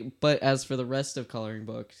 like, but as for the rest of Coloring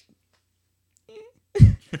Book,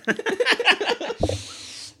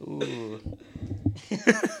 ooh.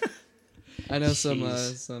 I know some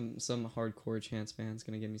hardcore Chance fans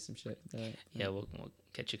gonna give me some shit. Yeah, we'll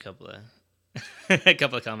catch a couple of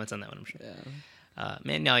comments on that one, I'm sure. Yeah.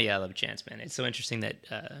 Man, no, yeah, I love Chance, man. It's so interesting that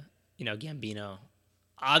Gambino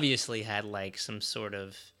obviously had like some sort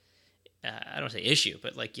of I don't want to say issue,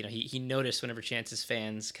 but like he noticed whenever Chance's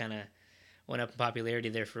fans kind of went up in popularity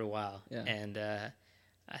there for a while. Yeah. And I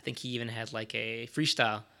think he even had like a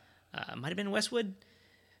freestyle. Might have been Westwood.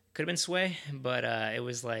 Could have been Sway. But it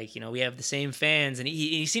was like, we have the same fans. And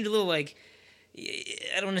he seemed a little like,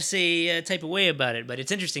 I don't want to say type of way about it, but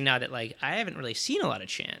it's interesting now that like I haven't really seen a lot of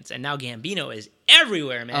Chance. And now Gambino is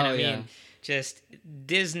everywhere, man. Oh, I mean, just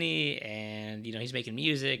Disney and, he's making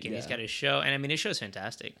music and he's got his show. And I mean, his show's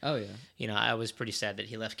fantastic. Oh, yeah. I was pretty sad that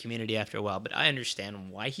he left Community after a while, but I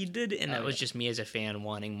understand why he did. And that was just me as a fan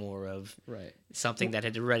wanting more of something that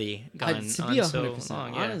had already gone on so long.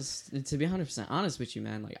 To be 100% honest with you,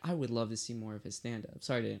 man, like I would love to see more of his stand-up.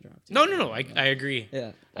 Sorry to interrupt you. No. I agree.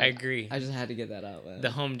 Yeah. I agree. I just had to get that out, man. The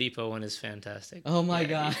Home Depot one is fantastic. Oh, my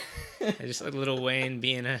God. Just like Lil Wayne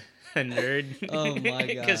being a nerd. Oh my god!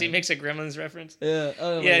 Because he makes a Gremlins reference. Yeah.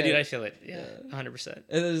 Oh yeah, god. Dude, I feel it. Yeah, 100%.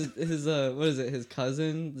 And his what is it? His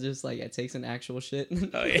cousin just like takes an actual shit.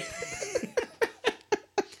 Oh yeah.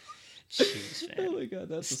 Jeez, man. Oh my god,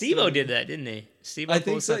 that's Steve-O did that, didn't he? Steve-O I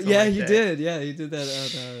think so. Yeah, he did. Yeah, he did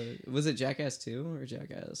that. Was it Jackass 2 or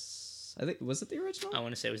Jackass? I think was it the original? I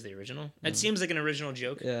want to say it was the original. It seems like an original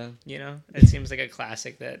joke. Yeah. It seems like a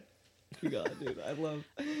classic that. God, dude, I love.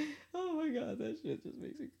 Oh my god, that shit just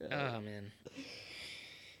makes me cry. Oh man.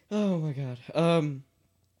 Oh my god.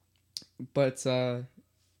 But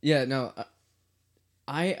yeah, no.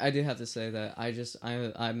 I do have to say that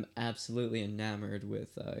I'm absolutely enamored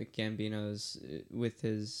with Gambino's with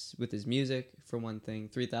his music for one thing.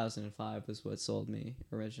 3005 was what sold me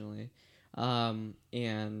originally,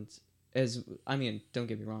 and. Don't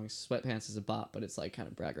get me wrong, Sweatpants is a bop, but it's like kind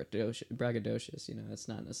of braggadocious, it's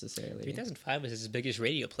not necessarily... 2005 was his biggest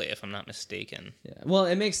radio play, if I'm not mistaken. Yeah, well,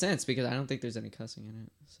 it makes sense, because I don't think there's any cussing in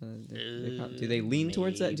it. So do they lean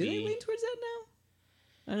towards that? Do they lean towards that now?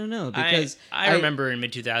 I don't know, because... I remember in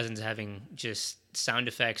mid-2000s having just sound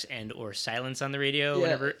effects and or silence on the radio,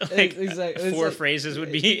 whenever exactly. 4 phrases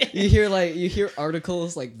would be... you hear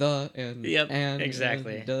articles like the and... Yep, and,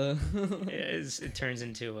 exactly. And duh. It turns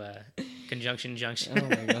into conjunction junction. Oh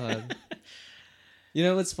my god. You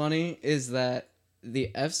know what's funny is that the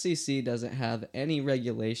FCC doesn't have any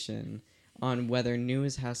regulation on whether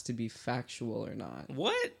news has to be factual or not.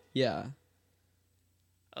 What? Yeah.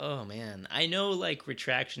 Oh man, I know like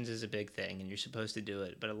retractions is a big thing and you're supposed to do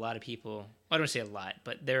it, but a lot of people, I don't say a lot,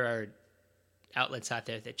 but there are outlets out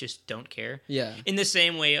there that just don't care. Yeah. In the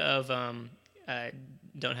same way of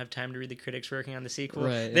don't have time to read the critics working on the sequel.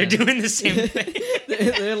 Right, They're yeah. doing the same thing.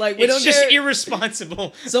 They're like, we It's don't just care.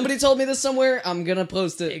 irresponsible. Somebody told me this somewhere. I'm gonna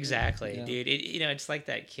post it. Exactly, Yeah. dude. It's like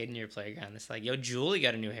that kid in your playground. It's like, yo, Julie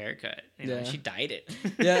got a new haircut. Yeah. She dyed it.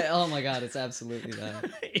 Yeah. Oh my god, it's absolutely that.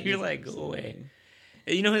 You're It's like, go absolutely- away.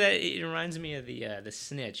 You know who that? It reminds me of the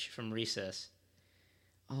snitch from Recess.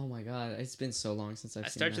 Oh my god, it's been so long since I've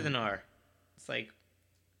It seen starts with that. an R. It's like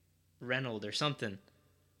Reynolds or something.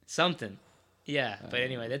 Something. Yeah, but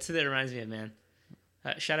anyway, that's who that reminds me of, man.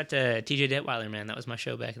 Shout out to TJ Detweiler, man. That was my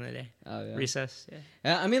show back in the day. Oh yeah. Recess. Yeah.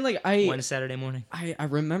 Yeah, I mean, like One Saturday morning. I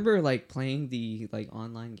remember like playing the like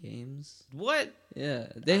online games. What? Yeah,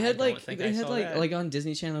 they I had don't like think they I had saw like that. like on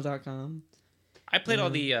DisneyChannel.com. I played all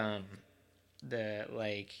the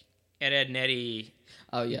like Ed Netty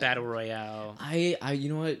Oh yeah. Battle Royale. I you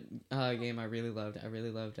know what game I really loved? I really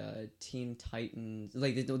loved Teen Titans,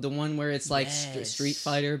 like the one where it's like Yes. Street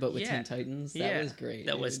Fighter but with Yeah. Teen Titans. That Yeah, was great.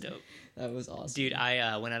 That was dude. dope. That was awesome. Dude,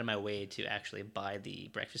 I went out of my way to actually buy the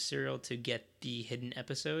breakfast cereal to get the hidden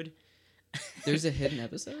episode. There's a hidden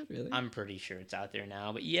episode, really? I'm pretty sure it's out there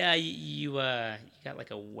now. But yeah, you got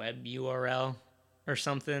like a web URL or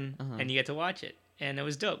something, Uh-huh. and you get to watch it. And it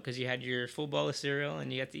was dope because you had your full bowl of cereal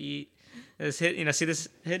and you got to eat see this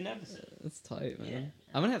hidden episode. That's tight, man. Yeah.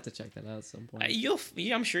 I'm gonna have to check that out at some point.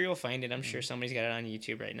 I'm sure you'll find it. I'm sure somebody's got it on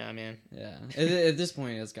YouTube right now, man. Yeah. At this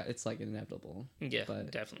point, it's like inevitable. Yeah,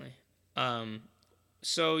 But- definitely.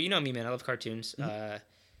 So you know me, man. I love cartoons. Mm-hmm.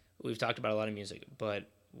 We've talked about a lot of music, but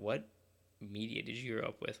what media did you grow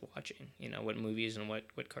up with watching? You know, what movies and what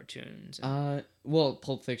cartoons? Well,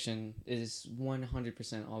 Pulp Fiction is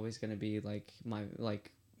 100% always gonna be like my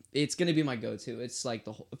it's gonna be my go-to. It's like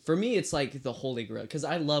for me, it's like the holy grail because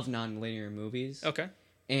I love non-linear movies. Okay.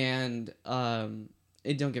 And don't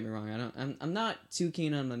get me wrong, I'm not too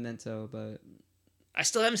keen on Memento, but I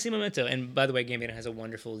still haven't seen Memento. And by the way, Gambino has a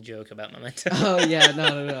wonderful joke about Memento. oh yeah,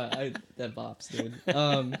 no, that bops, dude.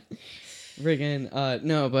 Friggin'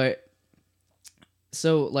 no, but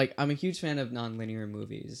so like I'm a huge fan of non-linear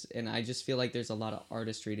movies, and I just feel like there's a lot of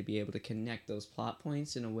artistry to be able to connect those plot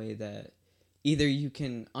points in a way that either you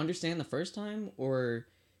can understand the first time or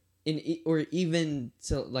even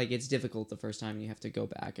so like it's difficult the first time and you have to go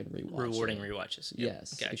back and rewatch Rewarding it. rewatches. Yep.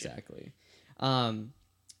 Yes, Gotcha. exactly.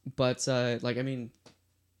 But like I mean,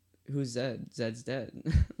 who's Zed? Zed's dead.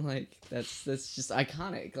 Like that's just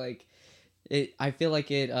iconic. Like I feel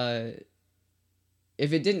like it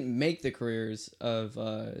if it didn't make the careers of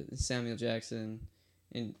Samuel Jackson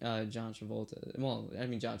and John Travolta. Well, I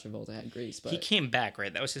mean John Travolta had Grease, but He came back,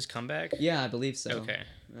 right? That was his comeback? yeah, I believe so. Okay.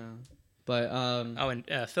 Yeah. But Oh, and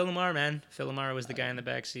Phil Lamar, man. Phil Lamar was the guy in the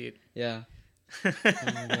back seat. yeah. Oh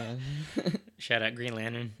my god. Shout out Green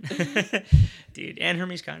Lantern. Dude, and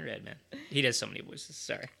Hermes Conrad, man. He does so many voices.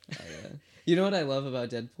 Sorry. Oh, yeah. You know what I love about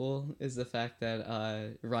Deadpool is the fact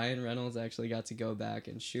that Ryan Reynolds actually got to go back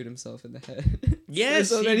and shoot himself in the head. Yes,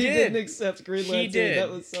 so he that he did. didn't accept Green He Lantern. did. That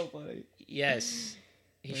was so funny. Yes.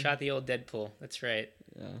 He shot the old Deadpool. That's right.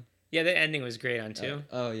 Yeah. Yeah, the ending was great on 2.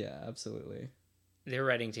 Oh yeah, absolutely. Their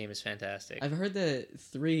writing team is fantastic. I've heard that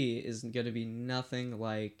 3 is going to be nothing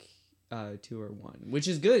like 2 or 1, which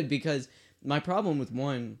is good because my problem with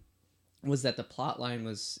 1 was that the plot line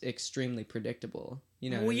was extremely predictable. You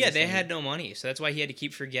know. Well, yeah, they had no money, so that's why he had to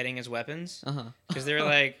keep forgetting his weapons. Uh huh. Because they were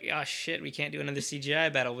like, oh shit, we can't do another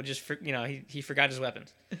CGI battle. We'll just, he forgot his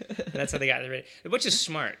weapons. And that's how they got it. Which is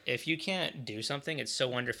smart. If you can't do something, it's so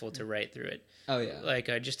wonderful to write through it. Oh yeah. Like,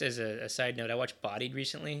 just as a side note, I watched Bodied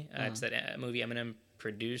recently. It's that movie Eminem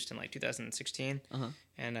produced in like 2016. Uh huh.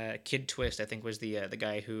 And Kid Twist, I think, was the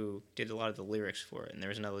guy who did a lot of the lyrics for it. And there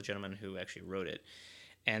was another gentleman who actually wrote it.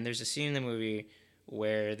 And there's a scene in the movie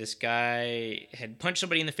where this guy had punched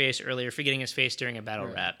somebody in the face earlier, forgetting his face during a battle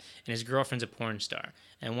rap, and his girlfriend's a porn star,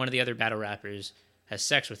 and one of the other battle rappers has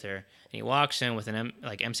sex with her, and he walks in with an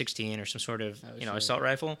M16 or some sort of assault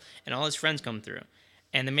rifle, and all his friends come through,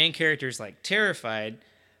 and the main character's like terrified,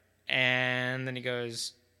 and then he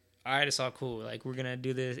goes, all right, it's all cool, like we're gonna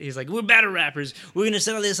do this. He's like, we're battle rappers, we're gonna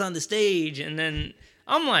settle this on the stage, and then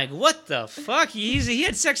I'm like, what the fuck? He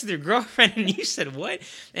had sex with your girlfriend, and you said what?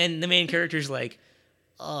 And the main character's like,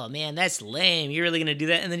 oh man, that's lame. You're really gonna do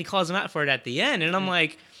that? And then he calls him out for it at the end, and I'm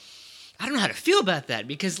like, I don't know how to feel about that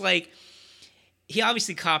because like he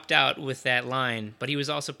obviously copped out with that line, but he was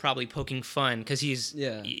also probably poking fun because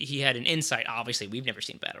he had an insight. Obviously, we've never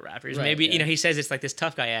seen battle rappers. Right, Maybe yeah. he says it's like this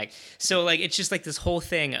tough guy act. So like it's just like this whole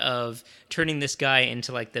thing of turning this guy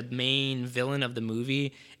into like the main villain of the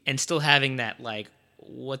movie and still having that like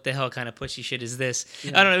what the hell kind of pushy shit is this?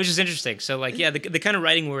 Yeah. I don't know. It was just interesting. So like, yeah, the kind of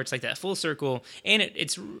writing where it's like that full circle, and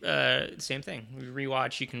it's the same thing.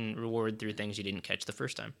 Rewatch, you can reward through things you didn't catch the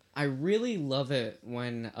first time. I really love it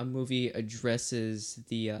when a movie addresses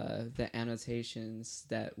the annotations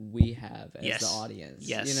that we have as the audience.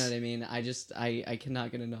 Yes. You know what I mean? I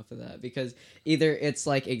cannot get enough of that, because either it's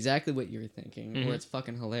like exactly what you're thinking, or it's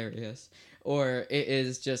fucking hilarious, or it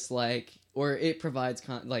is just like, or it provides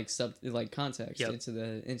context into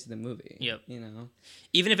the movie. Yep. You know,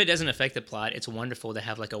 even if it doesn't affect the plot, it's wonderful to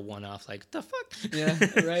have like a one-off, like the fuck. Yeah.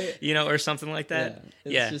 Right. You know, or something like that.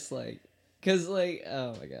 Yeah. It's just like, cause like,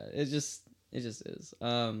 oh my god, it just is.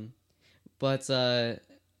 But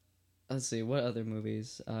let's see, what other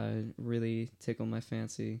movies really tickle my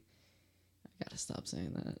fancy. I gotta stop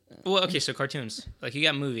saying that. Well, okay, so cartoons. Like, you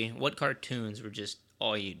got movie. What cartoons were just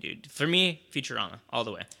all you, dude? For me, Futurama, all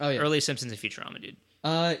the way. Oh, yeah. Early Simpsons and Futurama, dude.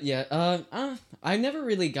 Yeah. I never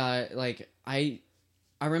really got, like, I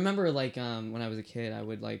remember, like, when I was a kid, I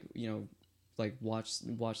would, like, you know, like, watch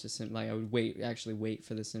the Simpsons. Like, I would wait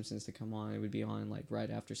for the Simpsons to come on. It would be on, like,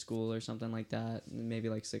 right after school or something like that. Maybe,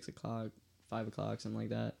 like, 6 o'clock, 5 o'clock, something like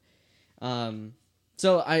that.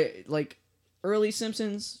 So I, like, early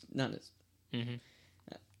Simpsons, not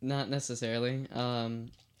necessarily.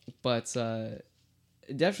 But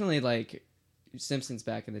definitely, like, Simpsons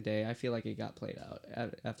back in the day, I feel like it got played out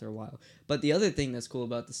after a while. But the other thing that's cool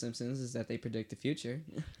about the Simpsons is that they predict the future.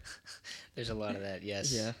 There's a lot of that,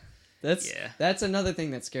 yes. Yeah. That's another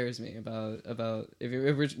thing that scares me about if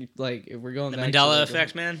we're going the back Mandela to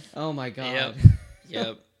effect, man. Oh my god.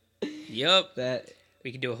 Yep. That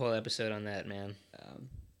we could do a whole episode on that, man.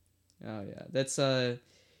 oh yeah. That's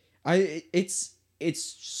it's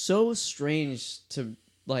so strange to,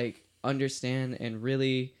 like, understand and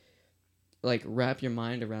really, like, wrap your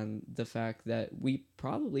mind around the fact that we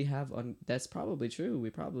probably have that's probably true. We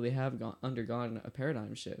probably have undergone a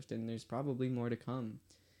paradigm shift, and there's probably more to come,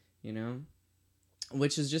 you know?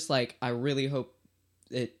 Which is just, like, I really hope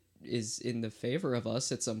it is in the favor of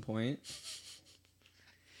us at some point.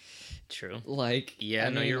 True. Like, yeah,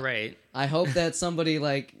 no, you're right. I hope that somebody,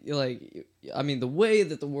 like, I mean, the way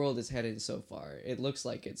that the world is headed so far, it looks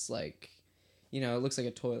like it's, like, you know, it looks like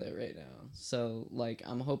a toilet right now. So, like,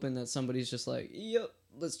 I'm hoping that somebody's just like, yep,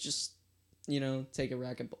 let's just, you know, take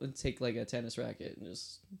like a tennis racket and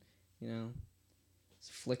just, you know,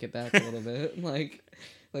 just flick it back a little bit. Like,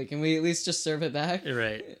 can we at least just serve it back?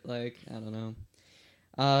 Right. Like, I don't know.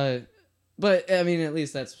 But I mean, at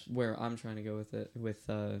least that's where I'm trying to go with it, with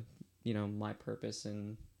you know, my purpose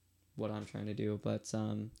and what I'm trying to do. But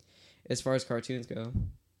as far as cartoons go,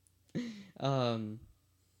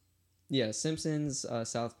 yeah, Simpsons,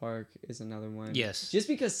 South Park is another one. Yes. Just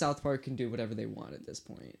because South Park can do whatever they want at this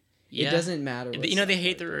point. Yeah. It doesn't matter. You know, they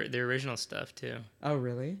hate their original stuff, too. Oh,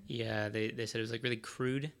 really? Yeah, they said it was, like, really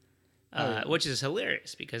crude. Yeah. Which is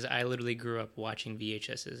hilarious, because I literally grew up watching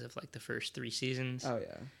VHSs of, like, the first 3 seasons. Oh,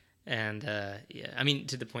 yeah. And, yeah, I mean,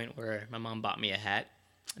 to the point where my mom bought me a hat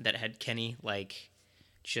that had Kenny, like,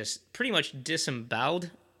 just pretty much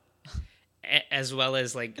disemboweled, as well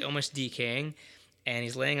as, like, almost decaying. And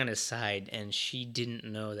he's laying on his side, and she didn't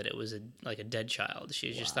know that it was a dead child.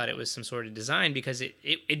 She just thought it was some sort of design, because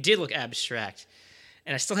it did look abstract.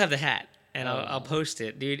 And I still have the hat, and I'll post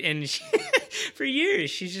it, dude. And she, for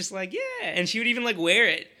years, she's just like, yeah. And she would even, like, wear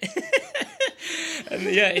it.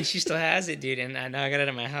 And she still has it, dude. And now I got it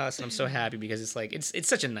at my house, and I'm so happy, because it's like, it's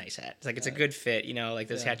such a nice hat. It's like, it's a good fit, you know, like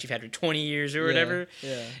those hats you've had for 20 years or whatever.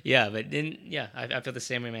 Yeah. Yeah, but then, yeah, I feel the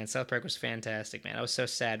same way, man. South Park was fantastic, man. I was so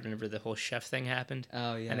sad whenever the whole chef thing happened.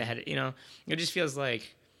 Oh, yeah. And they had, you know, it just feels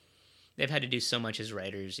like they've had to do so much as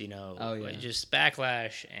writers, you know. Oh, yeah. Like, just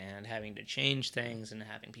backlash and having to change things and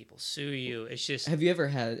having people sue you. It's just... Have you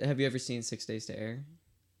ever seen 6 Days to Air?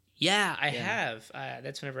 Yeah, I have.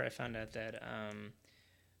 That's whenever I found out that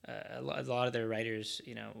a lot of their writers,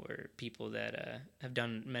 you know, were people that have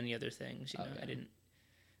done many other things. You know, yeah.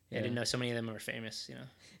 I didn't know so many of them were famous. You know.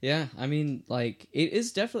 Yeah, I mean, like, it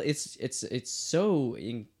is definitely it's so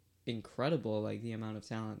incredible, like, the amount of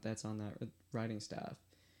talent that's on that writing staff.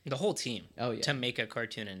 The whole team. Oh yeah. To make a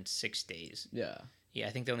cartoon in 6 days. Yeah. Yeah,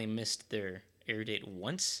 I think they only missed their air date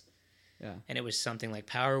once. Yeah. And it was something like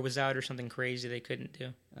power was out or something crazy they couldn't do.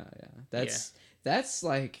 Oh yeah.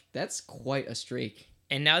 That's quite a streak.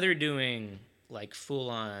 And now they're doing, like,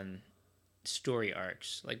 full-on story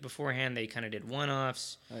arcs. Like, beforehand, they kind of did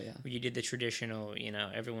one-offs. Oh, yeah. Where you did the traditional, you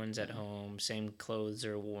know, everyone's at home, same clothes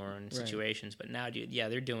are worn situations. But now, dude, yeah,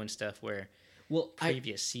 they're doing stuff where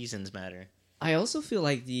previous seasons matter. I also feel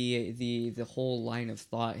like the whole line of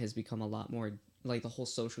thought has become a lot more, like, the whole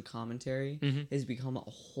social commentary has become a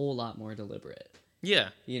whole lot more deliberate. Yeah.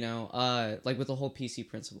 Like with the whole PC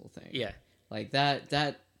principle thing. Yeah. Like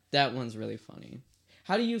that one's really funny.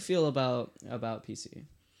 How do you feel about PC?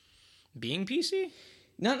 Being PC?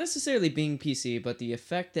 Not necessarily being PC, but the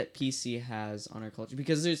effect that PC has on our culture.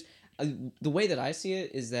 Because there's the way that I see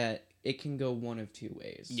it is that it can go one of two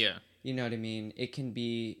ways. Yeah. You know what I mean? It can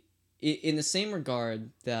be in the same regard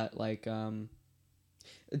that like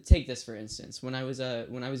take this for instance. When I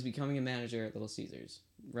was becoming a manager at Little Caesars,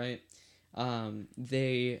 right?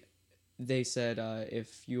 They said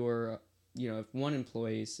if you're if one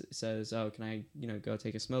employee says, "Oh, can I go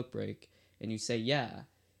take a smoke break?" and you say yeah,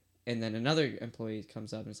 and then another employee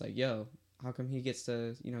comes up and it's like, "Yo, how come he gets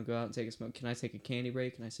to go out and take a smoke? Can I take a candy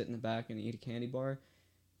break? Can I sit in the back and eat a candy bar?"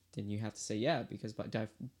 Then you have to say yeah, because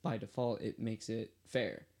by default it makes it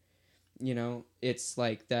fair. It's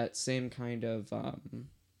like that same kind of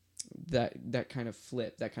that kind of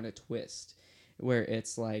flip, that kind of twist, where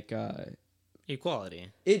it's like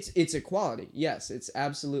equality. It's equality. Yes, it's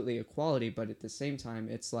absolutely equality, but at the same time,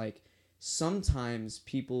 it's like sometimes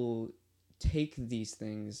people take these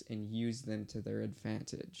things and use them to their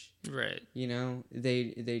advantage. Right.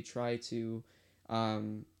 They try to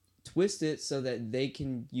twist it so that they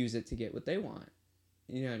can use it to get what they want.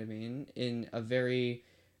 You know what I mean? In a very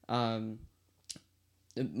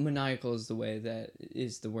maniacal is the word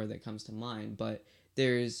that comes to mind, but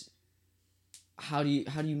there's how do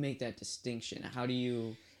you make that distinction? How do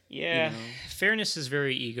you fairness is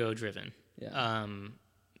very ego driven. Yeah.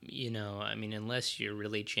 I mean, unless you're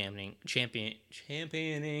really championing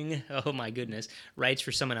oh my goodness, rights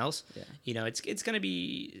for someone else, it's going to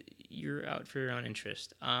be you're out for your own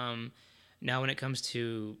interest. Now when it comes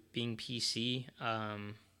to being PC,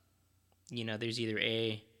 there's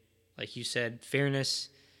either like you said, fairness,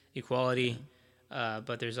 equality,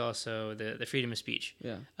 but there's also the freedom of speech.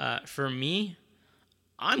 Yeah. For me,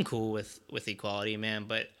 I'm cool with equality, man,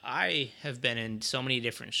 but I have been in so many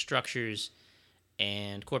different structures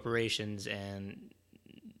and corporations, and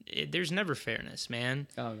there's never fairness, man.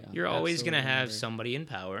 Oh, yeah. You're always going to have somebody in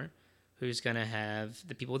power who's going to have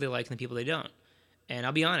the people they like and the people they don't. And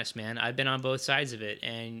I'll be honest, man, I've been on both sides of it,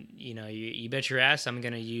 and, you bet your ass I'm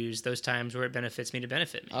going to use those times where it benefits me to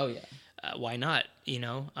benefit me. Oh, yeah. Why not,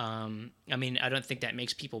 I mean, I don't think that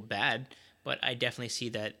makes people bad, but I definitely see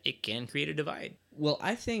that it can create a divide. Well,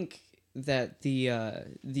 I think that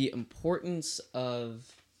the importance of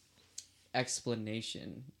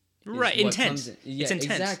explanation right intense it's intense.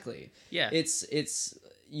 Exactly. Yeah, it's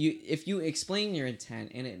you if you explain your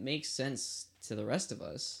intent and it makes sense to the rest of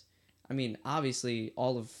us. I mean, obviously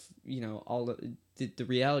all the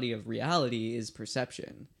reality of reality is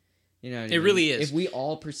perception. It really is. If we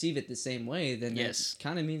all perceive it the same way, then yes, that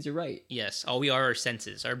kind of means you're right. Yes, all we are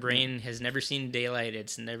senses. Our brain has never seen daylight.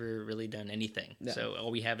 It's never really done anything. Yeah. So all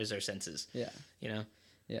we have is our senses. Yeah.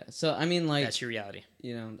 Yeah. So I mean, like, that's your reality.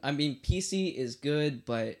 I mean, PC is good,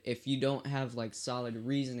 but if you don't have like solid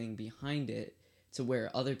reasoning behind it, to where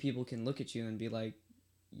other people can look at you and be like,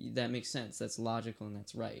 that makes sense. That's logical and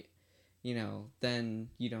that's right. Then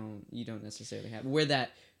you don't necessarily have where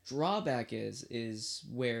that drawback is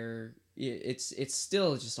where it's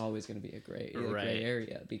still just always going to be a gray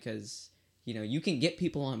area, because you can get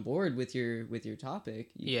people on board with your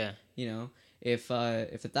topic. If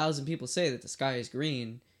 1,000 people say that the sky is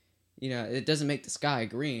green, it doesn't make the sky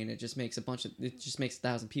green. It just makes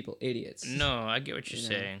 1,000 people idiots. No, I get what you're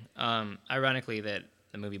saying. Ironically, that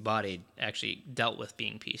the movie Bodied actually dealt with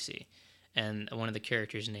being PC, and one of the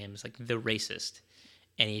characters' name is like the racist,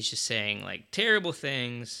 and he's just saying like terrible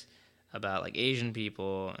things about like Asian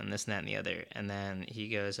people and this and that and the other, and then he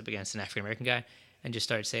goes up against an African American guy and just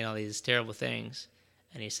starts saying all these terrible things,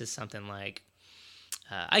 and he says something like,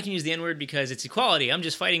 I can use the N-word because it's equality. I'm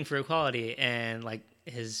just fighting for equality. And like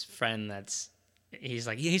his friend, he's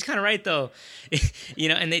like, he's kind of right though,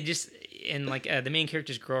 and they just, and like the main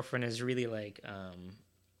character's girlfriend is really like,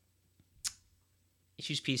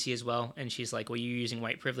 she's PC as well, and she's like, well, you're using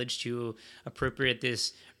white privilege to appropriate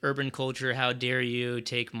this urban culture. How dare you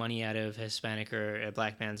take money out of Hispanic or a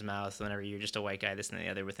black man's mouth whenever you're just a white guy, this and the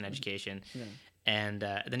other, with an education. Yeah. And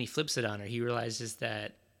then he flips it on her. He realizes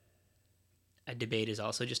that a debate is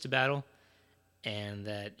also just a battle, and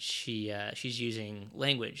that she's using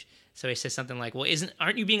language. So he says something like, well,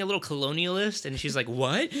 aren't you being a little colonialist? And she's like,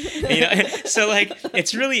 what? So like,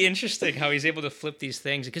 it's really interesting how he's able to flip these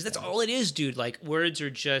things, because that's all it is, dude. Like, words are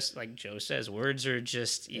just, like Joe says, words are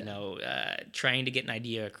just, trying to get an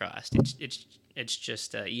idea across. It's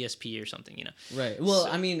just ESP or something, Right. Well,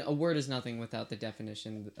 so, I mean, a word is nothing without the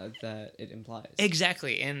definition that it implies.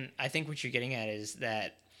 Exactly. And I think what you're getting at is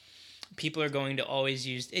that people are going to always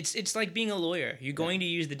use it's like being a lawyer. You're going to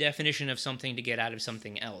use the definition of something to get out of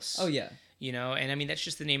something else. Oh yeah. You know, and I mean that's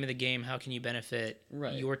just the name of the game. How can you benefit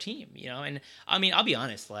Right. your team? You know, and I mean I'll be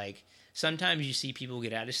honest. Like sometimes you see people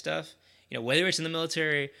get out of stuff. You know, whether it's in the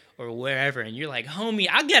military or wherever, and you're like, homie,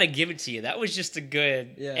 I gotta give it to you. That was just a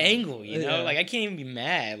good angle. You know, like I can't even be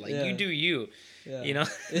mad. Like you do you. Yeah. You know.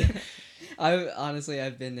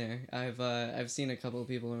 I've been there. I've seen a couple of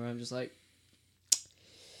people where I'm just like.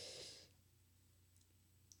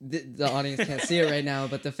 The audience can't see it right now,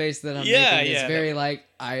 but the face that I'm making is very like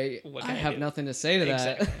I have nothing to say to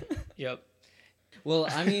that. Yep. Well,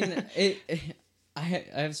 I mean, I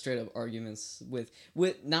have straight up arguments with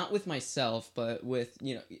not with myself, but with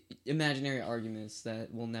imaginary arguments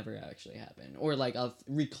that will never actually happen, or like I'll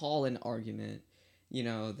recall an argument,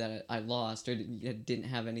 that I lost or didn't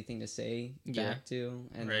have anything to say back to,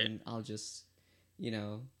 and then I'll just,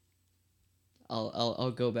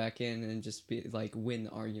 I'll go back in and just be like win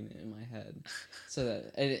the argument in my head, so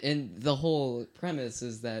that and the whole premise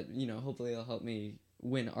is that hopefully it'll help me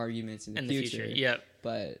win arguments in the future. Yep.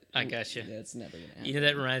 But I got you. That's never gonna happen. You know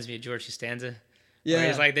that reminds me of George Costanza. Yeah. Where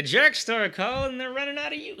he's like the jerks start calling, they're running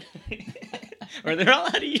out of you, or they're all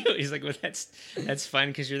out of you. He's like, well, that's fine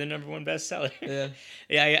because you're the #1 bestseller. Yeah.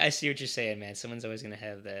 Yeah, I see what you're saying, man. Someone's always gonna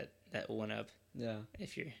have that one up. Yeah.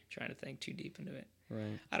 If you're trying to think too deep into it.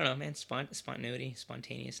 Right. I don't know, man. Spontaneity,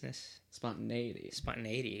 spontaneousness.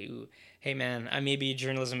 Spontaneity. Ooh. Hey, man, I may be a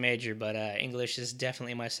journalism major, but English is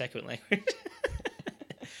definitely my second language.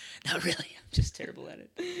 Not really. I'm just terrible at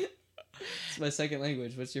it. It's my second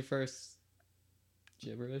language. What's your first?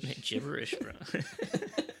 Gibberish? Gibberish, bro.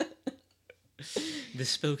 The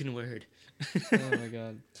spoken word. Oh, my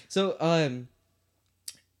God. So,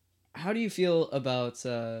 how do you feel about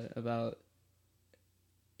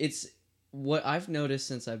it's what I've noticed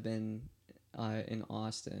since I've been in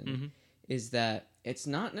Austin is that it's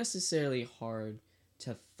not necessarily hard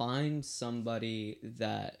to find somebody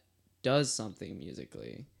that does something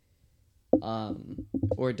musically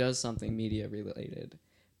or does something media related,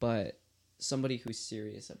 but somebody who's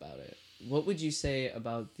serious about it. What would you say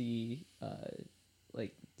about the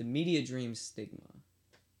media dream stigma?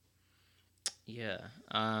 Yeah.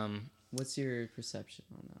 What's your perception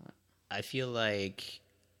on that? I feel like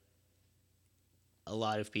a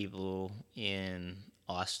lot of people in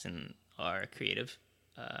Austin are creative,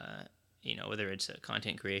 whether it's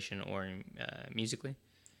content creation or musically.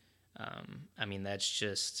 I mean, that's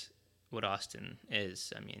just what Austin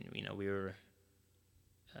is. I mean, we were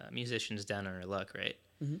musicians down on our luck, right?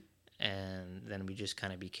 Mm-hmm. And then we just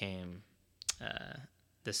kind of became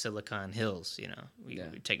the Silicon Hills,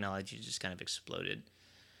 technology just kind of exploded.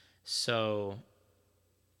 So,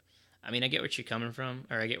 I mean, I get what you're coming from,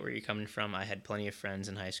 or I get where you're coming from. I had plenty of friends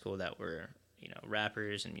in high school that were,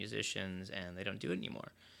 rappers and musicians, and they don't do it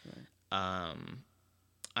anymore. Right.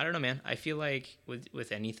 I don't know, man. I feel like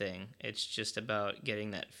with anything, it's just about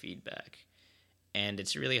getting that feedback. And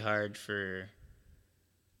it's really hard for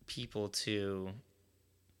people to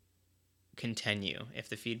continue if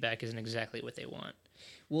the feedback isn't exactly what they want.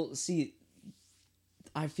 Well, see,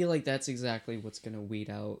 I feel like that's exactly what's going to weed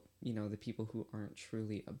out, the people who aren't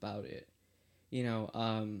truly about it.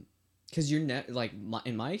 Because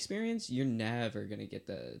in my experience, you're never going to get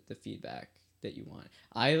the feedback that you want.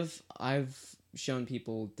 I've shown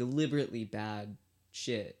people deliberately bad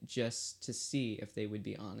shit just to see if they would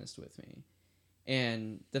be honest with me.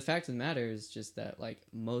 And the fact of the matter is just that,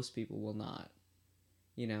 most people will not.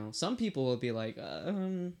 Some people will be like,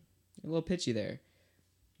 a little pitchy there.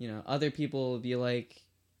 Other people will be like,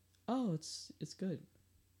 oh, it's good.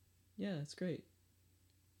 Yeah, it's great.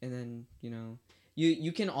 And then,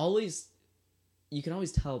 you can always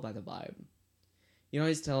tell by the vibe. You can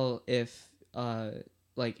always tell if,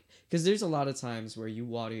 because there's a lot of times where you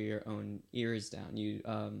water your own ears down.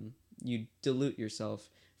 You dilute yourself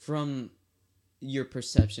from your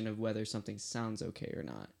perception of whether something sounds okay or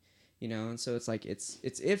not. And so it's like, it's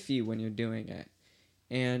iffy when you're doing it.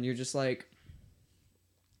 And you're just like,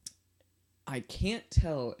 I can't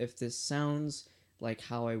tell if this sounds like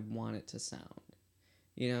how I want it to sound.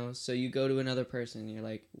 So you go to another person and you're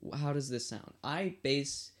like, how does this sound? I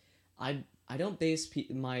don't base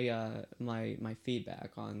my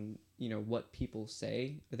feedback on what people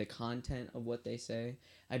say or the content of what they say.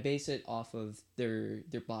 I base it off of their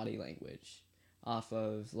body language, off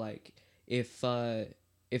of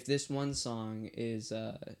if this one song is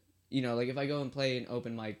if I go and play an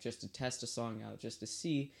open mic just to test a song out, just to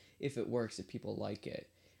see if it works, if people like it,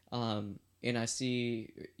 and I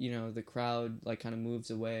see the crowd kind of moves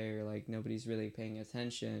away or nobody's really paying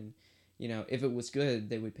attention, if it was good,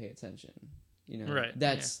 they would pay attention. You know, Right.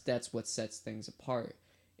 that's what sets things apart.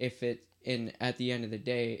 If it in at the end of the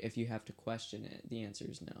day, if you have to question it, the answer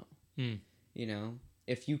is no. Hmm. You know,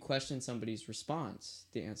 if you question somebody's response,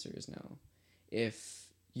 the answer is no. If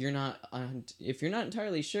if you're not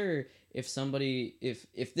entirely sure if somebody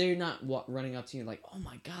if they're not running up to you like, oh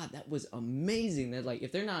my god, that was amazing, that like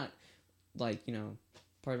if they're not like, you know,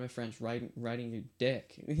 pardon my French, riding your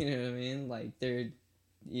dick, you know what I mean, like they're,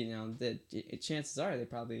 you know, that chances are they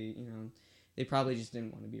probably, you know, they probably just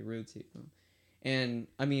didn't want to be rude to you. And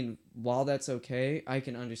I mean, while that's okay, I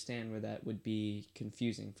can understand where that would be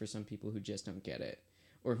confusing for some people who just don't get it,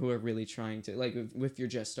 or who are really trying to, like, if you're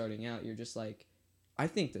just starting out, you're just like, I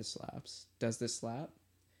think this slaps. Does this slap?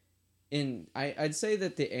 And I'd say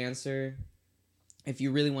that the answer, if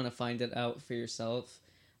you really want to find it out for yourself,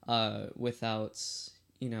 without,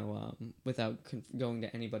 you know, without going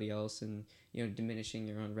to anybody else and, you know, diminishing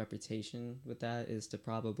your own reputation with that, is to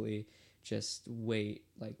probably just wait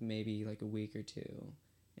like maybe like a week or two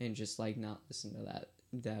and just like not listen to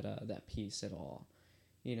that piece at all.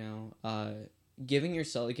 You know, giving your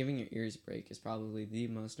ears a break is probably the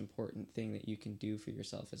most important thing that you can do for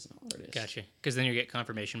yourself as an artist. Gotcha. Because then you get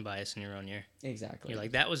confirmation bias in your own ear. Exactly. You're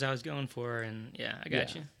like, that was what I was going for, and yeah, I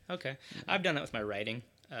got you. Okay. Yeah. I've done that with my writing.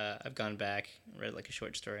 I've gone back, read like a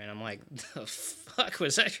short story, and I'm like, the fuck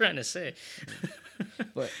was I trying to say?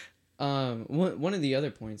 But one of the other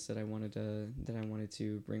points that I wanted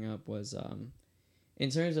to bring up was, in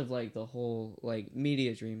terms of like the whole like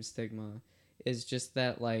media dream stigma, is just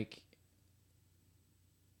that like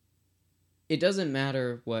it doesn't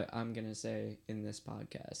matter what I'm gonna say in this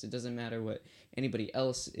podcast. It doesn't matter what anybody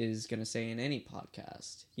else is gonna say in any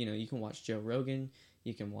podcast. You know, you can watch Joe Rogan,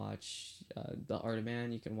 you can watch The Art of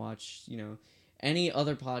Man, you can watch, you know, any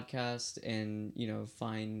other podcast, and, you know,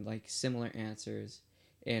 find like similar answers.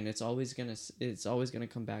 And it's always gonna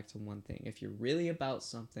come back to one thing. If you're really about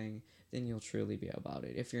something, then you'll truly be about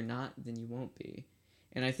it. If you're not, then you won't be.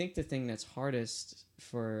 And I think the thing that's hardest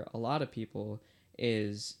for a lot of people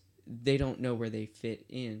is they don't know where they fit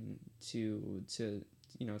in to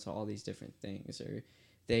you know, to all these different things, or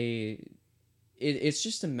it's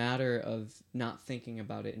just a matter of not thinking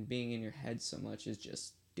about it and being in your head so much as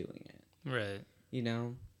just doing it. Right. You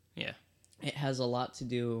know? Yeah. It has a lot to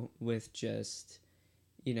do with just,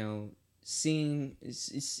 you know,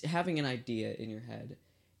 having an idea in your head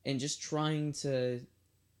and just trying to,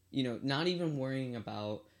 you know, not even worrying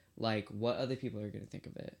about like what other people are going to think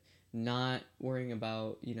of it. Not worrying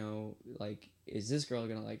about, you know, like, is this girl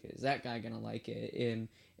gonna like it? Is that guy gonna like it?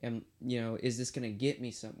 And you know, is this gonna get me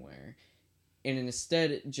somewhere? And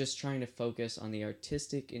instead, just trying to focus on the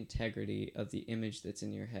artistic integrity of the image that's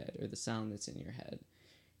in your head, or the sound that's in your head,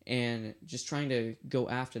 and just trying to go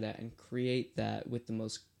after that and create that with the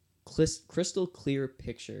most crystal clear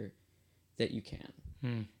picture that you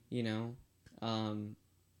can. You know,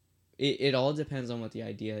 it all depends on what the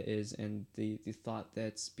idea is and the thought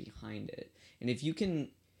that's behind it. And if you can,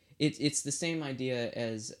 it's the same idea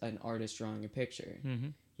as an artist drawing a picture. Mm-hmm.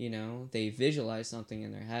 You know, they visualize something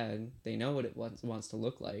in their head, they know what it wants to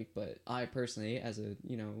look like. But I personally, as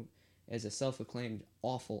a self-acclaimed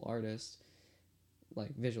awful artist,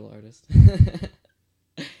 like visual artist,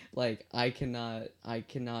 like I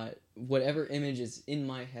cannot whatever image is in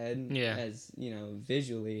my head, as, you know,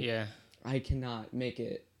 visually, I cannot make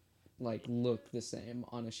it like look the same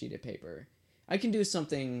on a sheet of paper. I can do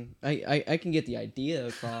something. I can get the idea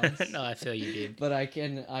across. No, I feel you, dude. But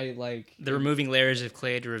I like the removing layers of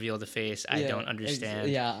clay to reveal the face. I don't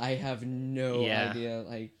understand. I have no idea.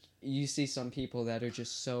 Like, you see some people that are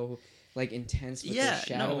just so like intense with their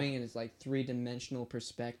shadowing, and it's like 3-dimensional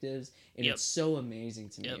perspectives, and it's so amazing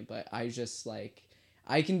to me. But I just like,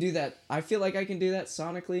 I can do that. I feel like I can do that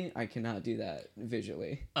sonically. I cannot do that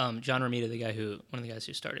visually. John Romita, one of the guys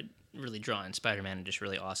who started really drawing Spider-Man and just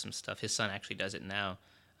really awesome stuff. His son actually does it now,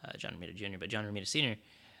 John Romita Jr., but John Romita Sr.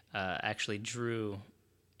 Actually drew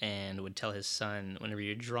and would tell his son, whenever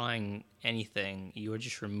you're drawing anything, you're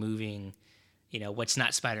just removing, you know, what's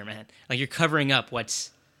not Spider-Man. Like, you're covering up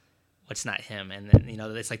what's not him, and then, you know,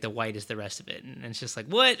 it's like the white is the rest of it, and it's just like,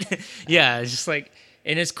 what? Yeah, it's just like,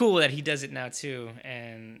 and it's cool that he does it now too.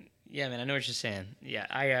 And yeah, man, I know what you're saying. Yeah,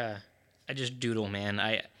 I just doodle, man.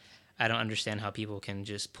 I don't understand how people can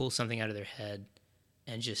just pull something out of their head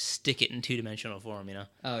and just stick it in 2-dimensional form, you know?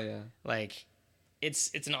 Oh, yeah. Like, it's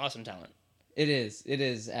an awesome talent. It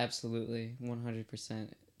is absolutely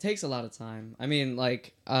 100%. It takes a lot of time. I mean,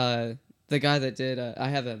 like, the guy that did, I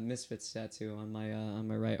have a Misfits tattoo on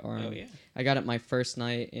my right arm. Oh, yeah. I got it my first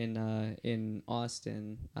night in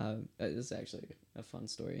Austin. This is actually a fun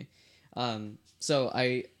story. So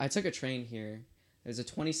I took a train here It was a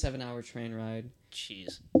 27-hour train ride.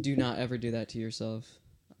 Jeez. Do not ever do that to yourself.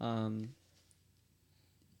 I'm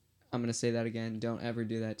gonna say that again. Don't ever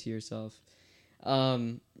do that to yourself.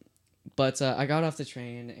 But I got off the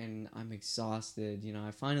train and I'm exhausted. You know,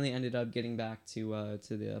 I finally ended up getting back to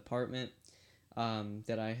the apartment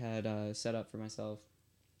that I had set up for myself,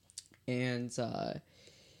 and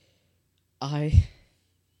I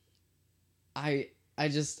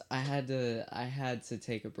I had to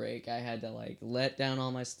take a break. I had to like let down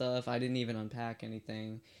all my stuff. I didn't even unpack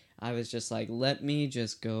anything. I was just like, let me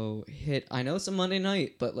just go hit. I know it's a Monday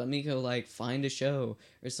night, but let me go like find a show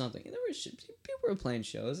or something. And people were playing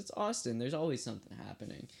shows. It's Austin. There's always something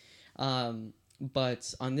happening.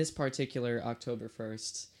 But on this particular October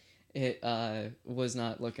 1st, it was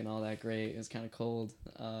not looking all that great. It was kind of cold.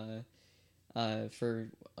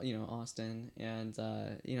 For Austin, and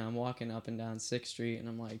I'm walking up and down 6th Street, and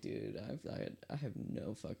I'm like, dude, I have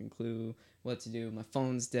no fucking clue what to do. My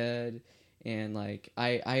phone's dead, and like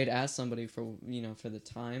I had asked somebody for the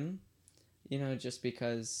time, just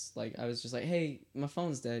because like I was just like, hey, my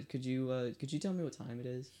phone's dead. Could you tell me what time it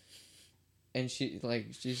is? And she's Well,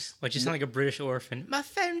 you sound like a British orphan. My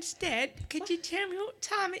phone's dead. Could you tell me what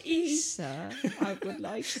time it is? Sir, I would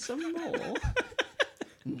like some more.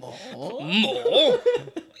 More?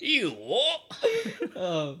 You what?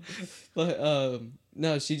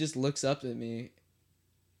 No, she just looks up at me,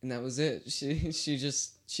 and that was it. She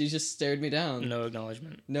just stared me down. No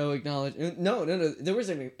acknowledgement. No acknowledgement. No. There was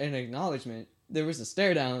an acknowledgement. There was a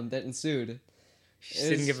stare down that ensued. She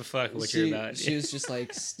didn't give a fuck what you're about. She was just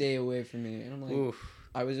like, stay away from me, and I'm like, oof.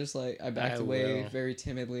 I was just like, I backed away very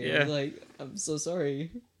timidly. Yeah. I was like, I'm so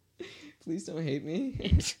sorry. Please don't hate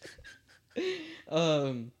me.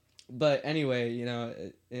 But anyway,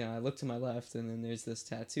 I look to my left, and then there's this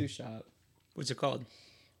tattoo shop. What's it called?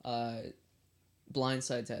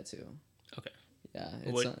 Blindside Tattoo. Okay. Yeah.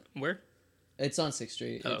 Where? It's on 6th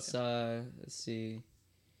Street. Oh, it's okay. Let's see.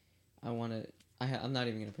 I'm not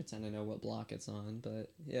even gonna pretend to know what block it's on, but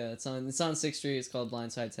yeah, it's on 6th Street. It's called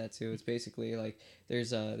Blindside Tattoo. It's basically like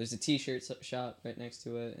there's a t-shirt shop right next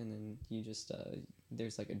to it, and then you just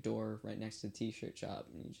there's like a door right next to the t-shirt shop,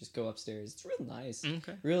 and you just go upstairs. It's real nice.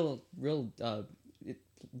 Okay. Real.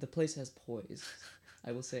 The place has poise.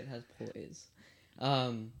 I will say it has poise.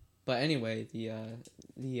 But anyway,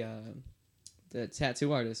 the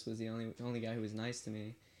tattoo artist was the only guy who was nice to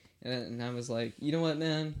me, and I was like, you know what,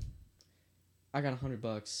 man. I got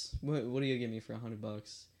 $100. What do you give me for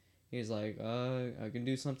 $100? He's like, I can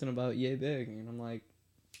do something about yay big, and I'm like,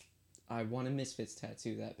 I want a Misfits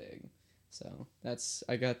tattoo that big, so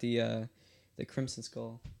I got the Crimson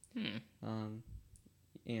Skull, Ben,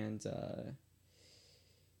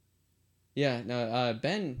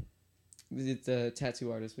 the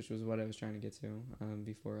tattoo artist, which was what I was trying to get to,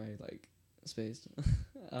 before I like spaced,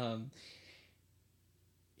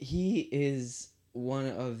 he is one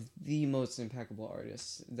of the most impeccable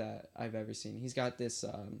artists that I've ever seen. He's got this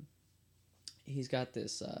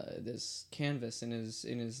this canvas in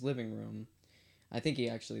his living room. I think he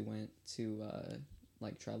actually went to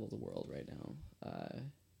like travel the world right now.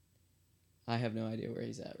 I have no idea where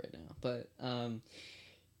he's at right now, but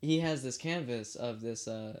he has this canvas of this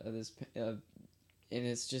and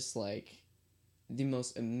it's just like the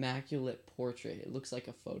most immaculate portrait. It looks like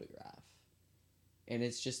a photograph. And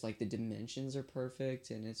it's just like the dimensions are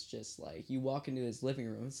perfect, and it's just like you walk into his living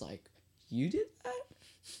room, it's like, you did that?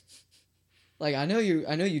 Like I know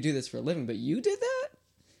you do this for a living, but you did that?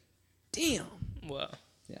 Damn. Wow.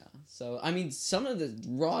 Yeah. So I mean, some of the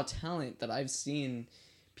raw talent that I've seen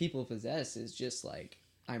people possess is just like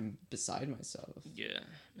I'm beside myself. Yeah.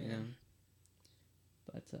 Man. You know?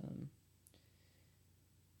 But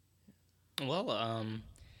well,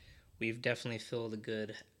 we've definitely filled a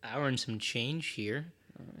good hour and some change here.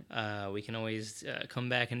 All right. We can always come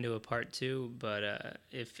back and do a part 2, but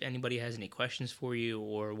if anybody has any questions for you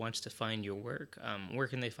or wants to find your work, where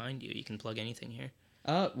can they find you? You can plug anything here.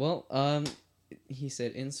 He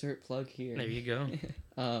said insert plug here. There you go.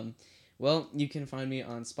 Well, you can find me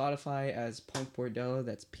on Spotify as Punk Bordello.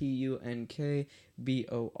 That's PunkBordello,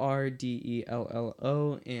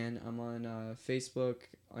 and I'm on Facebook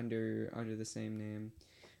under the same name.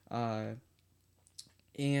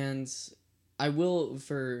 And I will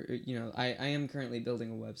I am currently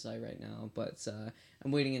building a website right now, but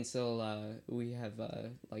I'm waiting until we have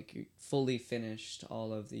fully finished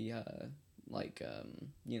all of the all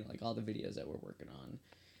the videos that we're working on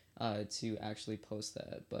to actually post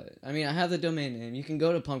that. But I mean, I have the domain name. You can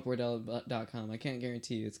go to punkbordello.com. I can't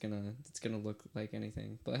guarantee you it's gonna look like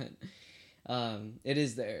anything, but it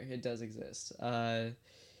is there. It does exist.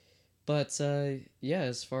 But yeah,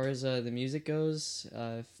 as far as the music goes,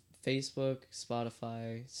 Facebook,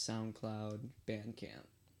 Spotify, SoundCloud, Bandcamp.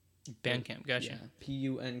 Bandcamp, gotcha. Yeah,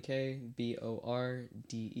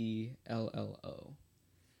 PUNKBORDELLO.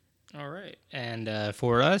 All right. And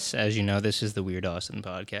for us, as you know, this is the Weird Austin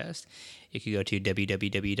podcast. You can go to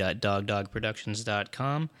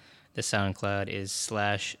www.dogdogproductions.com. The SoundCloud is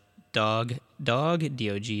 /dogdog,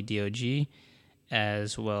 DOG,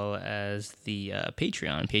 as well as the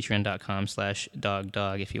Patreon,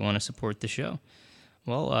 patreon.com/dogdog, if you want to support the show.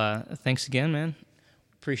 Well, thanks again, man.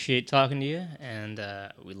 Appreciate talking to you, and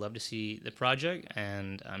we'd love to see the project,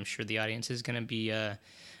 and I'm sure the audience is going to be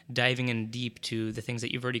diving in deep to the things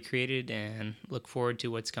that you've already created, and look forward to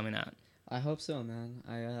what's coming out. I hope so, man.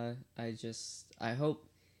 I hope,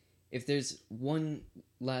 if there's one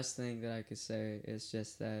last thing that I could say, is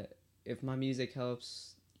just that if my music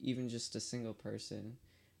helps even just a single person,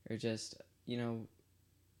 or just,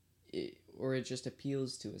 or it just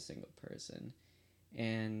appeals to a single person,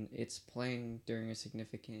 and it's playing during a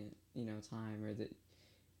significant, time, or that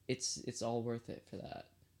it's all worth it for that,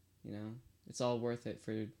 it's all worth it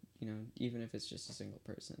for, even if it's just a single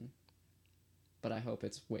person. But I hope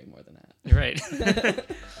it's way more than that. Right.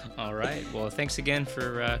 All right. Well, thanks again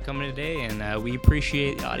for coming today, and we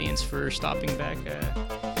appreciate the audience for stopping back.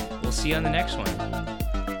 We'll see you on the next one.